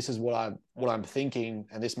 hey, this is what I'm thinking,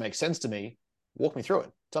 and this makes sense to me. Walk me through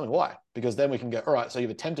it. Tell me why. Because then we can go, all right, so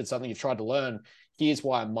you've attempted something, you've tried to learn. Here's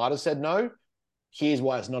why I might have said no. Here's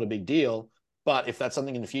why it's not a big deal. But if that's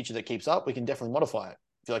something in the future that keeps up, we can definitely modify it.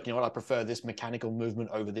 If you're like, what, I prefer this mechanical movement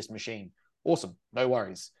over this machine. Awesome. No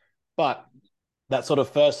worries. But that sort of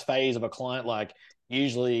first phase of a client, like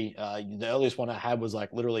usually the earliest one I had was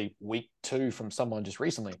like literally week 2 from someone just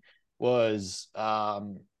recently was,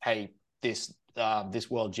 hey, this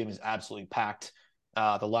world gym is absolutely packed.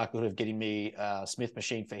 The likelihood of getting me a Smith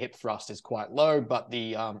machine for hip thrust is quite low, but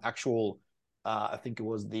the actual, I think it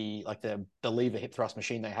was the lever hip thrust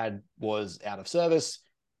machine they had was out of service.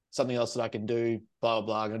 Something else that I can do, blah, blah,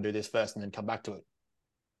 blah. I'm going to do this first and then come back to it.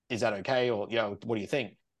 Is that okay? Or, what do you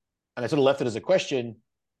think? And they sort of left it as a question.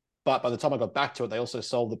 But by the time I got back to it, they also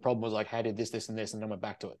solved the problem. Was like, hey, I did this, and this, and then went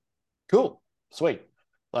back to it. Cool. Sweet.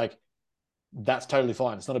 Like, that's totally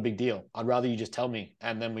fine. It's not a big deal. I'd rather you just tell me.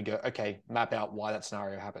 And then we go, okay, map out why that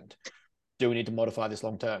scenario happened. Do we need to modify this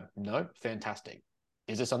long term? No. Fantastic.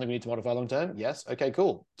 Is there something we need to modify long term? Yes. Okay,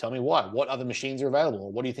 cool. Tell me why. What other machines are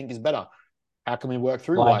available? What do you think is better? How can we work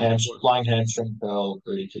through why? Flying hamstring curl,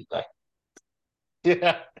 booty kickback.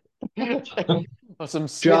 Yeah. Or some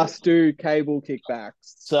Just do cable kickbacks.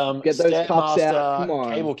 some Get those cups out. Come Stairmaster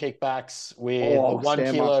on. cable kickbacks with a Oh, 1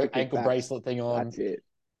 kilo Stairmaster ankle kickbacks. bracelet thing on, That's it.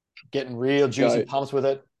 getting real juicy Go. pumps with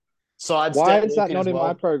it. Side Why step is that walking not as in my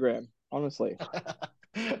well. program? Honestly.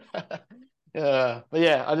 Yeah, but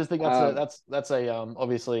yeah, I just think Um, that's a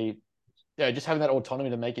obviously, yeah, just having that autonomy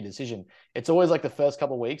to make a decision. It's always like the first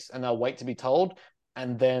couple of weeks, and they'll wait to be told,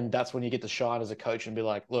 and then that's when you get to shine as a coach and be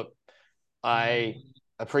like, look, I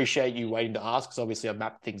appreciate you waiting to ask because obviously I've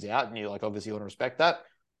mapped things out, and you like obviously want to respect that.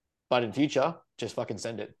 But in future, just fucking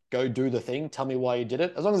send it. Go do the thing. Tell me why you did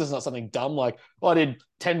it. As long as it's not something dumb like, oh, I did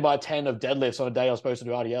 10 by 10 of deadlifts on a day I was supposed to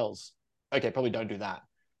do RDLs. Okay, probably don't do that.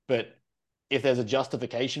 But if there's a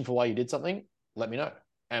justification for why you did something, let me know.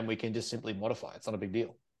 And we can just simply modify. It's not a big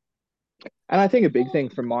deal. And I think a big thing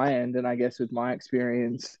from my end, and I guess with my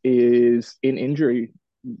experience, is in injury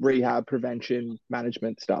rehab prevention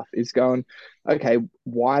management stuff is going, okay,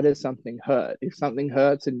 why does something hurt? If something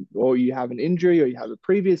hurts and or you have an injury or you have a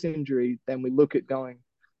previous injury, then we look at going,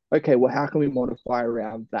 okay, well, how can we modify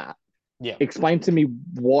around that? Yeah. Explain to me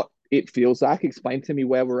what it feels like. Explain to me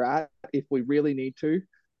where we're at. If we really need to,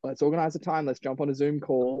 let's organize a time. Let's jump on a Zoom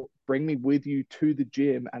call. Bring me with you to the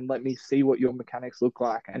gym and let me see what your mechanics look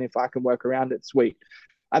like. And if I can work around it, sweet.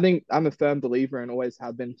 I think I'm a firm believer and always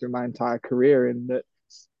have been through my entire career in that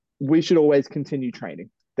we should always continue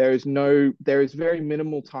training. There is very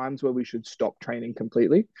minimal times where we should stop training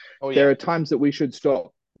completely. Oh, There yeah. are times that we should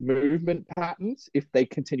stop movement patterns if they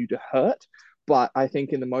continue to hurt. But I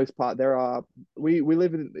think in the most part, we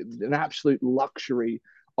live in an absolute luxury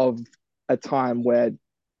of a time where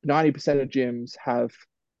 90% of gyms have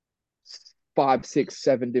 5, 6,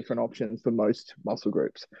 7 different options for most muscle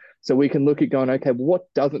groups. So we can look at going, okay, well,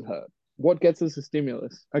 what doesn't hurt? What gets us a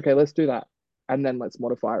stimulus? Okay, let's do that. And then let's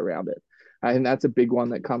modify around it. I think that's a big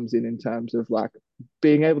one that comes in terms of like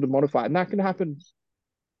being able to modify. And that can happen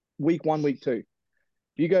week 1, week 2. If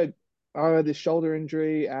you go, oh, I had this shoulder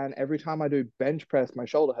injury, and every time I do bench press, my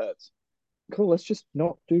shoulder hurts. Cool, let's just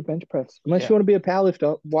not do bench press. Unless Yeah. you want to be a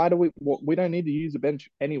powerlifter, why do we don't need to use a bench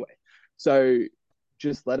anyway. So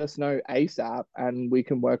just let us know ASAP and we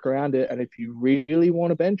can work around it. And if you really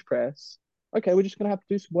want to bench press, okay, we're just gonna have to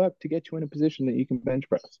do some work to get you in a position that you can bench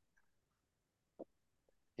press.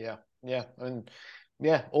 Yeah. Yeah. And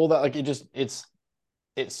yeah, all that, like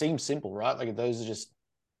it seems simple, right? Like those are just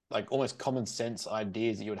like almost common sense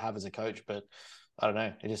ideas that you would have as a coach. But I don't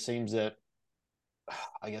know. It just seems that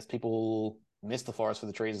I guess people miss the forest for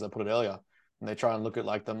the trees, as I put it earlier. And they try and look at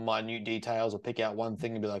like the minute details or pick out one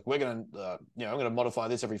thing and be like, we're going to, I'm going to modify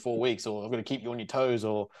this every 4 weeks, or I'm going to keep you on your toes,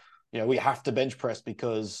 or, we have to bench press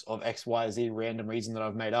because of X, Y, Z random reason that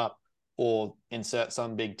I've made up, or insert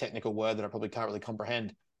some big technical word that I probably can't really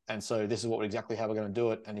comprehend. And so this is what exactly how we're going to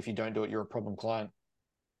do it. And if you don't do it, you're a problem client.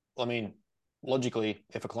 I mean, logically,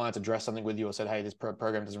 if a client's addressed something with you or said, hey, this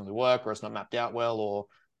program doesn't really work, or it's not mapped out well, or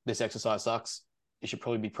this exercise sucks, you should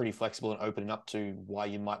probably be pretty flexible and opening up to why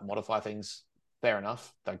you might modify things. Fair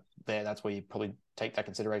enough. That's where you probably take that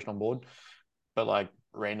consideration on board. But like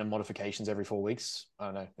random modifications every 4 weeks, I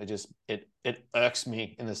don't know. It irks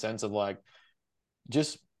me in the sense of like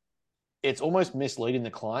just it's almost misleading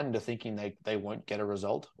the client into thinking they won't get a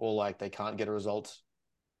result, or like they can't get a result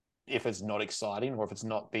if it's not exciting, or if it's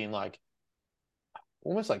not being like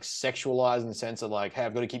almost like sexualized in the sense of like, hey,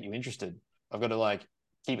 I've got to keep you interested. I've got to like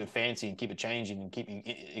keep it fancy and keep it changing and keep you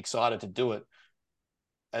excited to do it,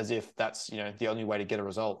 as if that's the only way to get a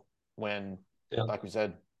result. When, Yeah. like we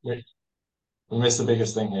said, We miss the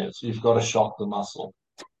biggest thing here. So you've got to shock the muscle.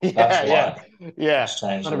 That's yeah, why yeah, it's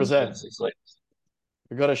changed in 100%. 6 weeks.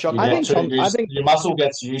 We've got to shock You the I get think muscle. too Tom, I used, think your muscle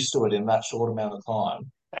gets used to it in that short amount of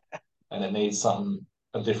time, and it needs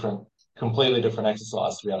a different, completely different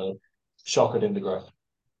exercise to be able to shock it into growth.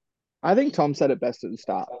 I think Tom said it best at the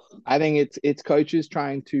start. I think it's coaches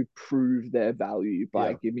trying to prove their value by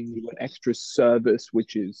Yeah, giving you an extra service,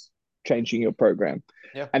 which is changing your program.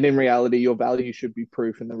 yeah, And in reality, your value should be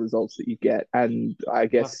proof in the results that you get. And I yeah.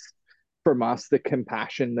 guess from us, the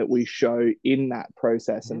compassion that we show in that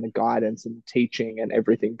process Mm-hmm. and the guidance and the teaching and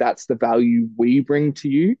everything, that's the value we bring to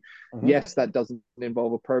you. Mm-hmm. Yes, that doesn't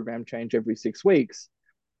involve a program change every 6 weeks,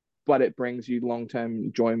 but it brings you long-term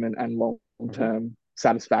enjoyment and long-term Mm-hmm.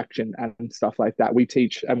 satisfaction and stuff like that. We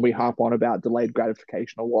teach and we harp on about delayed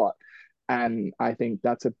gratification a lot. And I think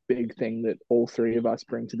that's a big thing that all three of us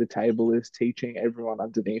bring to the table, is teaching everyone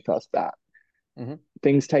underneath us that Mm-hmm.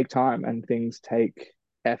 things take time and things take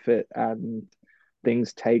effort and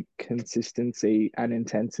things take consistency and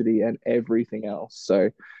intensity and everything else.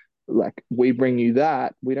 So like we bring you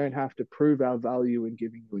that, we don't have to prove our value in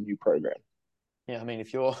giving you a new program. Yeah, I mean,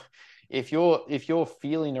 if you're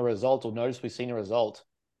feeling a result or noticeably seeing a result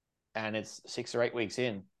and it's 6 or 8 weeks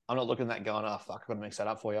in, I'm not looking at that and going, oh fuck, I'm gonna mix that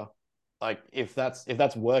up for you. Like if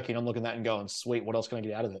that's working, I'm looking at that and going, sweet, what else can I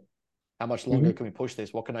get out of it? How much longer can we push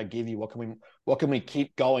this? What can I give you? What can we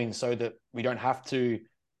keep going so that we don't have to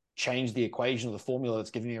change the equation or the formula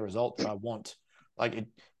that's giving me a result that I want? Like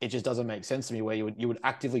it just doesn't make sense to me where you would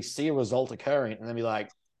actively see a result occurring and then be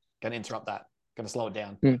like, gonna interrupt that, gonna slow it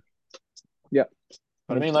down. Yeah.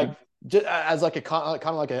 But I mean, like, just as like a kind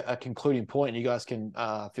of like a concluding point, you guys can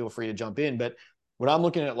feel free to jump in. But when I'm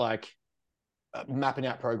looking at like mapping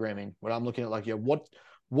out programming, when I'm looking at like,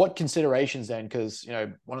 what considerations then? Because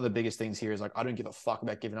one of the biggest things here is like, I don't give a fuck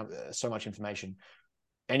about giving up so much information.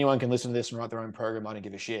 Anyone can listen to this and write their own program. I don't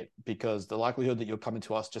give a shit, because the likelihood that you're coming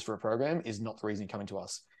to us just for a program is not the reason you're coming to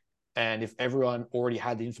us. And if everyone already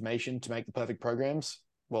had the information to make the perfect programs,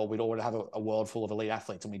 well, we'd already have a world full of elite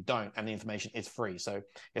athletes, and we don't, and the information is free, so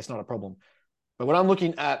it's not a problem. But when I'm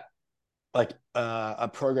looking at like a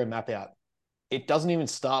program map out, it doesn't even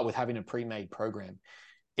start with having a pre-made program.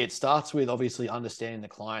 It starts with obviously understanding the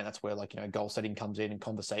client. That's where like goal setting comes in, and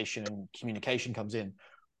conversation and communication comes in.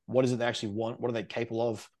 What is it they actually want? What are they capable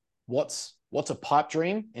of? What's a pipe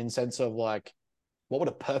dream in sense of like, what would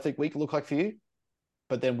a perfect week look like for you?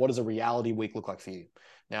 But then what does a reality week look like for you?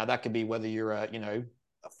 Now that could be whether you're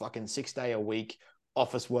a fucking 6 day a week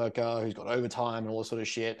office worker who's got overtime and all this sort of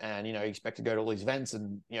shit, and you expect to go to all these events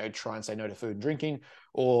and try and say no to food and drinking,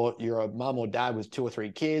 or you're a mum or dad with 2 or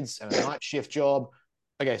 3 kids and a night shift job.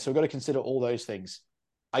 Okay, so we've got to consider all those things.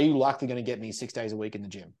 Are you likely going to get me 6 days a week in the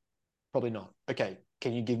gym? Probably not. Okay,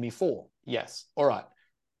 can you give me 4? Yes. All right.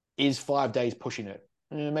 Is 5 days pushing it?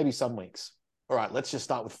 Maybe some weeks. All right, let's just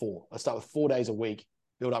start with 4. Let's start with 4 days a week.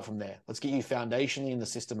 Build up from there. Let's get you foundationally in the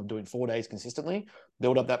system of doing 4 days consistently.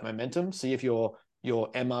 Build up that momentum. See if your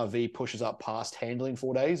MRV pushes up past handling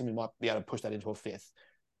 4 days, and we might be able to push that into a 5th.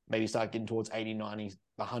 Maybe start getting towards 80, 90,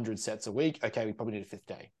 100 sets a week. Okay, we probably need a 5th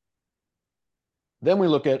day. Then we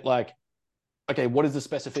look at like, okay, what is the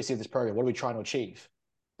specificity of this program? What are we trying to achieve?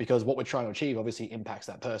 Because what we're trying to achieve obviously impacts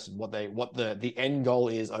that person, what the end goal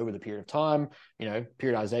is over the period of time,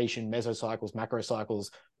 periodization, mesocycles,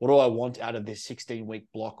 macrocycles. What do I want out of this 16-week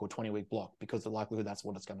block or 20-week block? Because the likelihood that's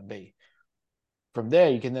what it's going to be. From there,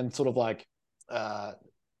 you can then sort of like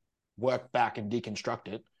work back and deconstruct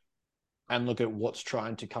it and look at what's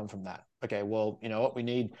trying to come from that. Okay, well, you know what? We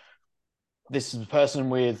need this person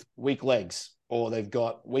with weak legs, or they've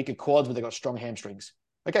got weaker quads, but they've got strong hamstrings.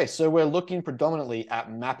 Okay, so we're looking predominantly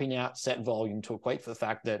at mapping out set volume to equate for the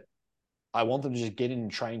fact that I want them to just get in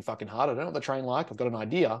and train fucking hard. I don't know what they train like. I've got an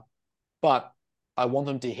idea, but I want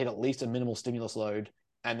them to hit at least a minimal stimulus load.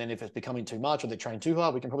 And then if it's becoming too much or they train too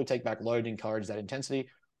hard, we can probably take back load and encourage that intensity.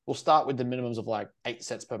 We'll start with the minimums of like 8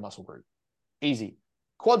 sets per muscle group. Easy.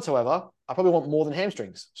 Quads, however, I probably want more than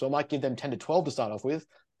hamstrings. So I might give them 10 to 12 to start off with,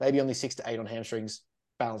 maybe only 6 to 8 on hamstrings,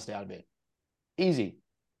 balanced out a bit. Easy.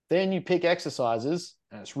 Then you pick exercises,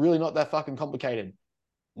 and it's really not that fucking complicated.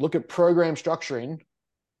 Look at program structuring.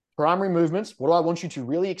 Primary movements, what do I want you to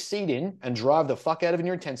really exceed in and drive the fuck out of in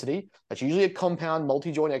your intensity? That's usually a compound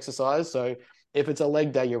multi-joint exercise. So if it's a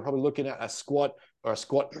leg day, you're probably looking at a squat or a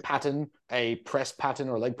squat pattern, a press pattern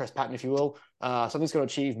or a leg press pattern, if you will. Something's going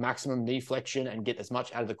to achieve maximum knee flexion and get as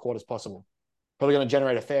much out of the quad as possible. Probably going to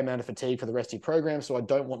generate a fair amount of fatigue for the rest of your program. So I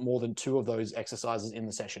don't want more than 2 of those exercises in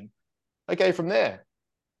the session. Okay, from there,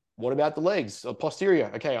 what about the legs or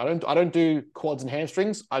posterior? Okay, I don't do quads and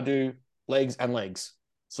hamstrings. I do legs and legs.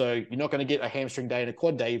 So you're not going to get a hamstring day and a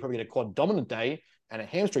quad day. You probably get a quad dominant day and a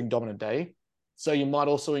hamstring dominant day. So you might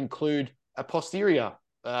also include a posterior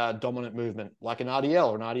dominant movement, like an RDL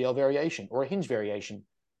or an RDL variation or a hinge variation.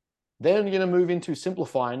 Then you're going to move into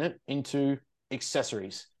simplifying it into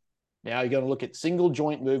accessories. Now you're going to look at single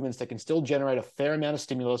joint movements that can still generate a fair amount of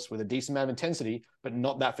stimulus with a decent amount of intensity, but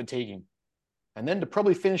not that fatiguing. And then to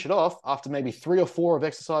probably finish it off, after maybe 3 or 4 of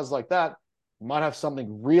exercises like that, you might have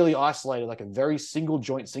something really isolated, like a very single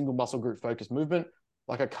joint, single muscle group focused movement,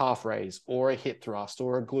 like a calf raise or a hip thrust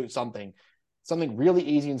or a glute something really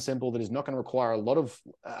easy and simple that is not going to require a lot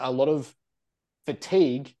of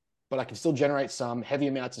fatigue, but I can still generate some heavy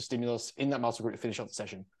amounts of stimulus in that muscle group to finish off the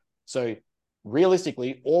session. So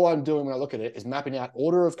realistically, all I'm doing when I look at it is mapping out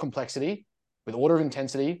order of complexity with order of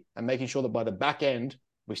intensity and making sure that by the back end,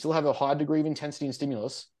 we still have a high degree of intensity and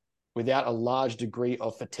stimulus without a large degree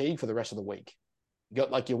of fatigue for the rest of the week. You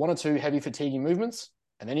got like your 1 or 2 heavy fatiguing movements,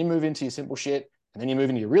 and then you move into your simple shit, and then you move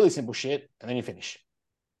into your really simple shit, and then you finish.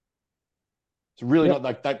 It's really not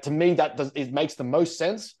like that. To me, it makes the most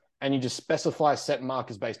sense, and you just specify set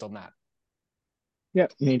markers based on that. Yeah,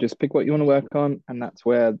 you just pick what you want to work on, and that's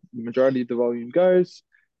where the majority of the volume goes.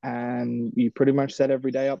 and you pretty much set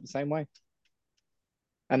every day up the same way.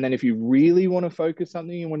 And then if you really want to focus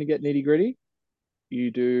something, you want to get nitty gritty,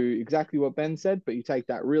 you do exactly what Ben said, but you take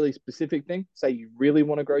that really specific thing. Say you really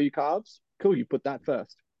want to grow your calves. Cool, you put that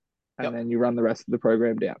first. And then you run the rest of the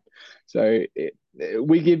program down. So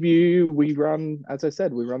we run, as I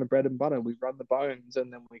said, we run the bread and butter, we run the bones,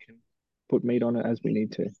 and then we can put meat on it as we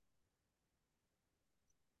need to.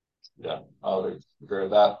 Yeah, I would agree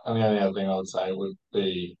with that. And the only other thing I would say would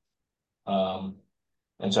be,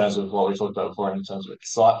 in terms of what we talked about before, in terms of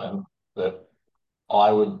excitement, that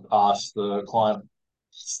I would ask the client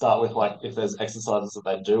start with like if there's exercises that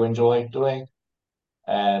they do enjoy doing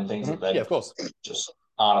and things that they of course. just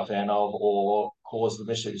aren't a fan of or cause them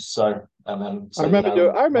issues. So and then I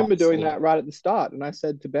remember doing that right at the start, and I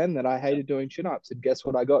said to Ben that I hated doing chin-ups, and guess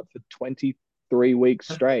what I got for 23 weeks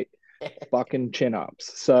straight? Fucking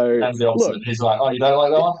chin-ups. So and the opposite. Look, he's like, "Oh, you don't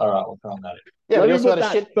like that one? All right, we'll try that." Yeah, but he also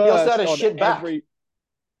had a shit back.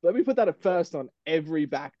 Let me put that at first on every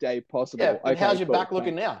back day possible. Yeah, okay, how's your back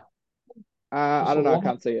looking now? I don't know. I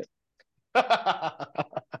can't see it. I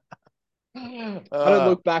don't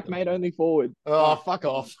look back, mate. Only forward. Oh, fuck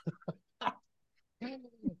off.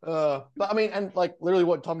 But I mean, and like literally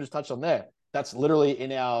what Tom just touched on there, that's literally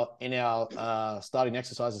in our starting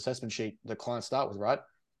exercise assessment sheet the clients start with, right?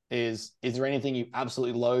 Is there anything you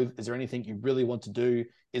absolutely loathe? Is there anything you really want to do?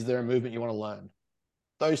 Is there a movement you want to learn?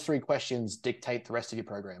 Those 3 questions dictate the rest of your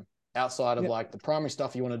program. Outside of like the primary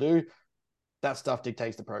stuff you want to do, that stuff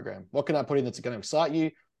dictates the program. What can I put in that's going to excite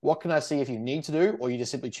you? What can I see if you need to do, or you're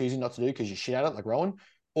just simply choosing not to do because you're shit at it, like Rowan?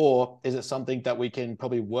 Or is it something that we can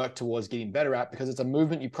probably work towards getting better at because it's a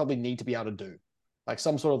movement you probably need to be able to do? Like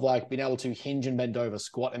some sort of like being able to hinge and bend over,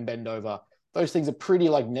 squat and bend over. Those things are pretty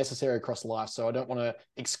like necessary across life. So I don't want to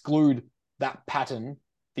exclude that pattern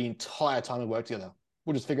the entire time we work together.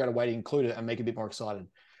 We'll just figure out a way to include it and make it a bit more excited.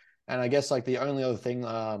 And I guess like the only other thing,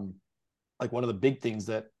 like one of the big things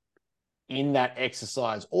that in that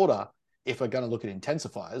exercise order, if we're going to look at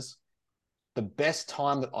intensifiers, the best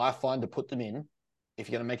time that I find to put them in, if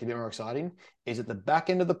you're going to make it a bit more exciting, is at the back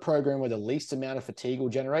end of the program where the least amount of fatigue will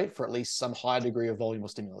generate for at least some high degree of volume or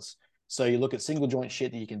stimulus. So you look at single joint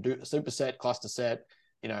shit that you can do, a superset, cluster set,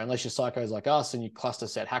 unless you're psychos like us and you cluster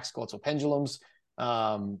set hack squats or pendulums.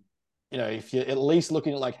 If you're at least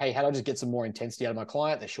looking at like, hey, how do I just get some more intensity out of my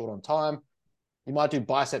client? They're short on time. You might do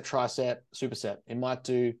bicep, tricep, superset. You might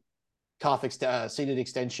do calf seated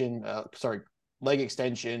extension, leg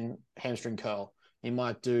extension, hamstring curl. You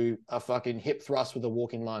might do a fucking hip thrust with a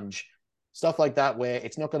walking lunge. Stuff like that where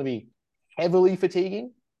it's not going to be heavily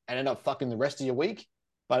fatiguing and end up fucking the rest of your week,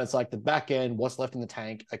 but it's like the back end, what's left in the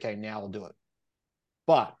tank, okay, now I'll do it.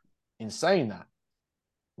 But in saying that,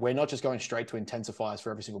 we're not just going straight to intensifiers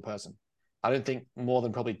for every single person. I don't think more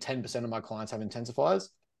than probably 10% of my clients have intensifiers,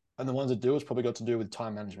 and the ones that do, it's probably got to do with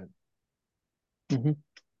time management. Mm-hmm.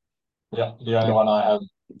 Yeah, the only one I have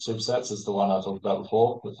supersets is the one I talked about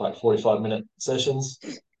before with like 45-minute sessions.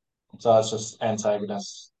 So it's just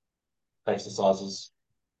antagonist exercises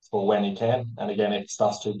for when he can. And again, if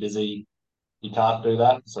stuff's too busy, you can't do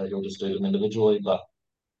that. So he'll just do them individually. But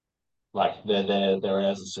like they're there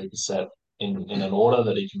as a superset in an order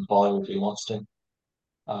that he can follow if he wants to,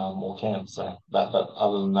 or can. So that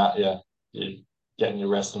other than that, yeah, you're getting your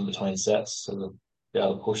rest in between sets to be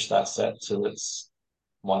able to push that set to its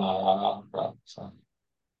 1 RR, right? So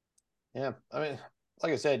yeah, I mean,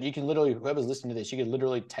 like I said, you can literally, whoever's listening to this, you could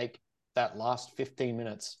literally take that last 15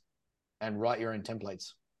 minutes and write your own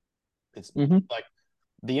templates. It's like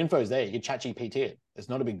the info's there. You can chat GPT it. It's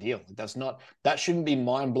not a big deal. That shouldn't be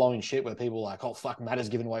mind-blowing shit where people are like, oh, fuck, Matt has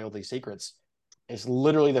given away all these secrets. It's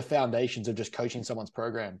literally the foundations of just coaching someone's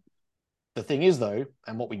program. The thing is, though,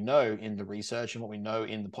 and what we know in the research and what we know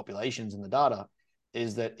in the populations and the data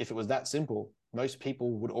is that if it was that simple, most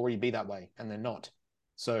people would already be that way, and they're not.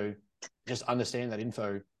 So just understanding that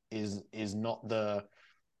info is not the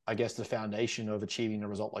foundation of achieving a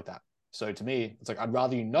result like that. So to me, it's like, I'd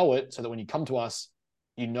rather you know it so that when you come to us,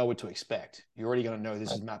 you know what to expect. You're already going to know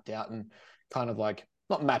this is mapped out and kind of like,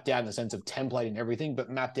 not mapped out in the sense of templating everything, but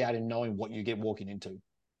mapped out in knowing what you get walking into.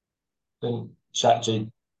 Then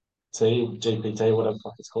GPT, whatever the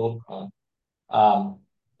fuck it's called,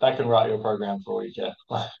 that can write your program for all you get.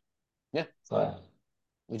 Yeah. So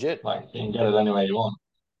legit. like you can get it anywhere you want.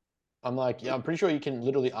 I'm like, yeah, I'm pretty sure you can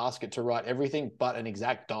literally ask it to write everything but an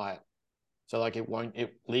exact diet. So like this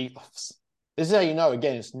is how you know,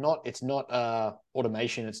 again, it's not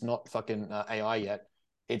automation. It's not fucking AI yet.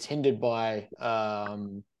 It's hindered by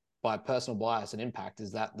personal bias and impact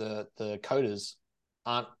is that the coders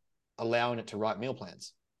aren't allowing it to write meal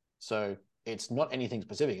plans. So it's not anything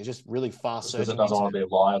specific. It's just really fast Because search. it doesn't want to be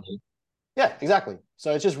liable. Yeah, exactly.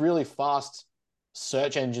 So it's just really fast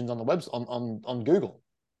search engines on the web on Google.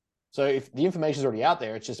 So if the information is already out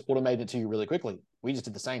there, it's just automated to you really quickly. We just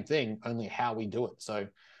did the same thing, only how we do it. So,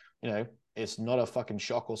 it's not a fucking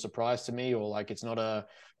shock or surprise to me, or like it's not we're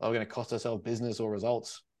going to cost ourselves business or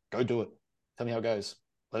results. Go do it. Tell me how it goes.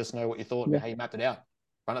 Let us know what you thought and how you mapped it out.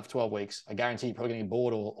 Run it for 12 weeks. I guarantee you're probably getting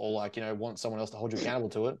bored or like, want someone else to hold you accountable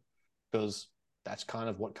to it, because that's kind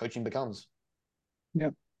of what coaching becomes.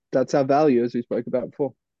 Yeah, that's our value, as we spoke about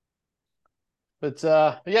before. But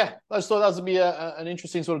yeah, I just thought that would be an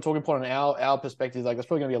interesting sort of talking point on our perspective. Like, that's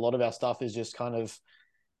probably going to be a lot of our stuff is just kind of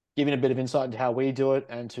giving a bit of insight into how we do it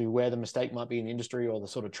and to where the mistake might be in the industry or the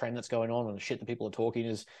sort of trend that's going on and the shit that people are talking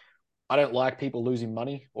is. I don't like people losing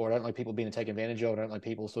money, or I don't like people being taken advantage of. I don't like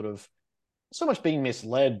people sort of so much being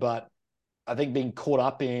misled, but I think being caught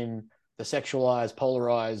up in the sexualized,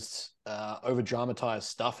 polarized, over dramatized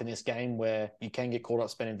stuff in this game where you can get caught up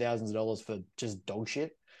spending thousands of dollars for just dog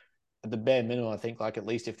shit. At the bare minimum, I think like at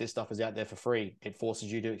least if this stuff is out there for free, it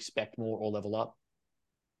forces you to expect more or level up.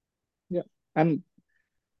 Yeah. And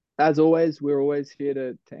as always, we're always here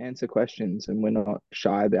to answer questions, and we're not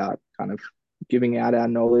shy about kind of giving out our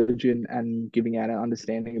knowledge and giving out our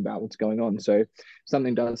understanding about what's going on. So if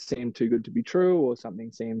something does seem too good to be true, or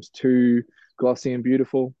something seems too glossy and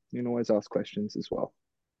beautiful, you can always ask questions as well.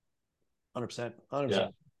 100%. Yeah,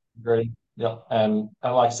 agree. Yeah, and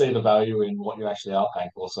like see the value in what you actually are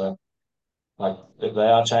paying for. So like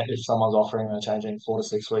if someone's offering and changing 4 to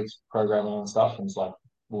 6 weeks programming and stuff, and it's like,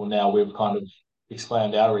 well, now we've kind of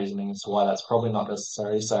explained our reasoning as to why that's probably not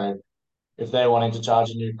necessary. So if they're wanting to charge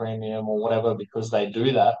a new premium or whatever because they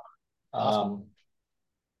do that,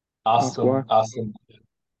 ask them,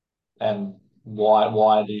 and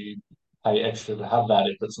why do you pay extra to have that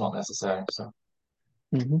if it's not necessary? So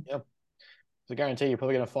Yep. So I guarantee you're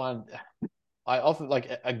probably going to find. I often like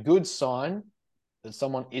a good sign that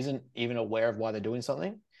someone isn't even aware of why they're doing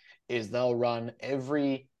something is they'll run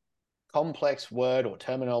every complex word or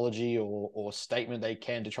terminology or statement they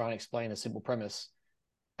can to try and explain a simple premise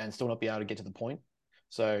and still not be able to get to the point.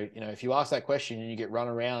 So, if you ask that question and you get run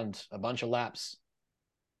around a bunch of laps,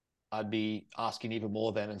 I'd be asking even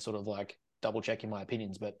more then and sort of like double checking my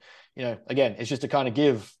opinions. But, again, it's just to kind of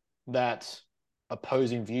give that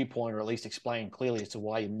opposing viewpoint, or at least explain clearly as to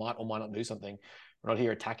why you might or might not do something. We're not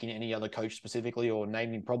here attacking any other coach specifically or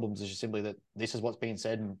naming problems. It's just simply that this is what's being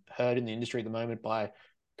said and heard in the industry at the moment by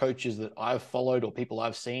coaches that I've followed or people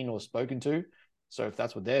I've seen or spoken to. So if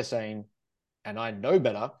that's what they're saying and I know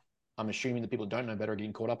better, I'm assuming that people don't know better are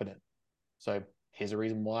getting caught up in it. So here's a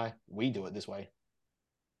reason why we do it this way.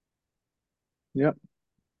 Yep.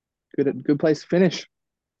 Good place to finish.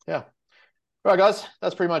 Yeah. All right, guys,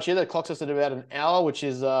 that's pretty much it. That clocks us at about an hour, which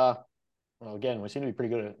is, well, again, we seem to be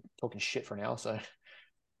pretty good at talking shit for an hour, so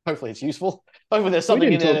hopefully it's useful. Hopefully there's something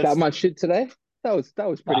we in didn't there talk that much shit today. That was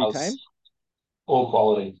pretty tame. All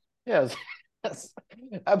quality. Yeah, that's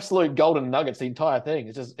absolute golden nuggets. The entire thing.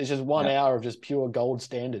 It's just 1 hour of just pure gold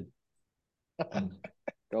standard.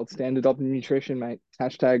 Gold standard of nutrition, mate.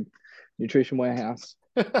 Hashtag nutrition warehouse.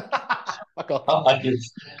 Fuck off. I like it.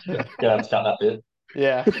 Yeah, let's cut that bit.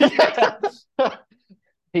 Yeah.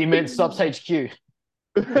 He meant Subs HQ.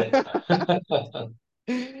 All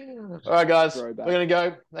right, guys, we're going to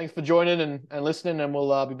go. Thanks for joining and listening, and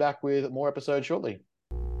we'll be back with more episodes shortly.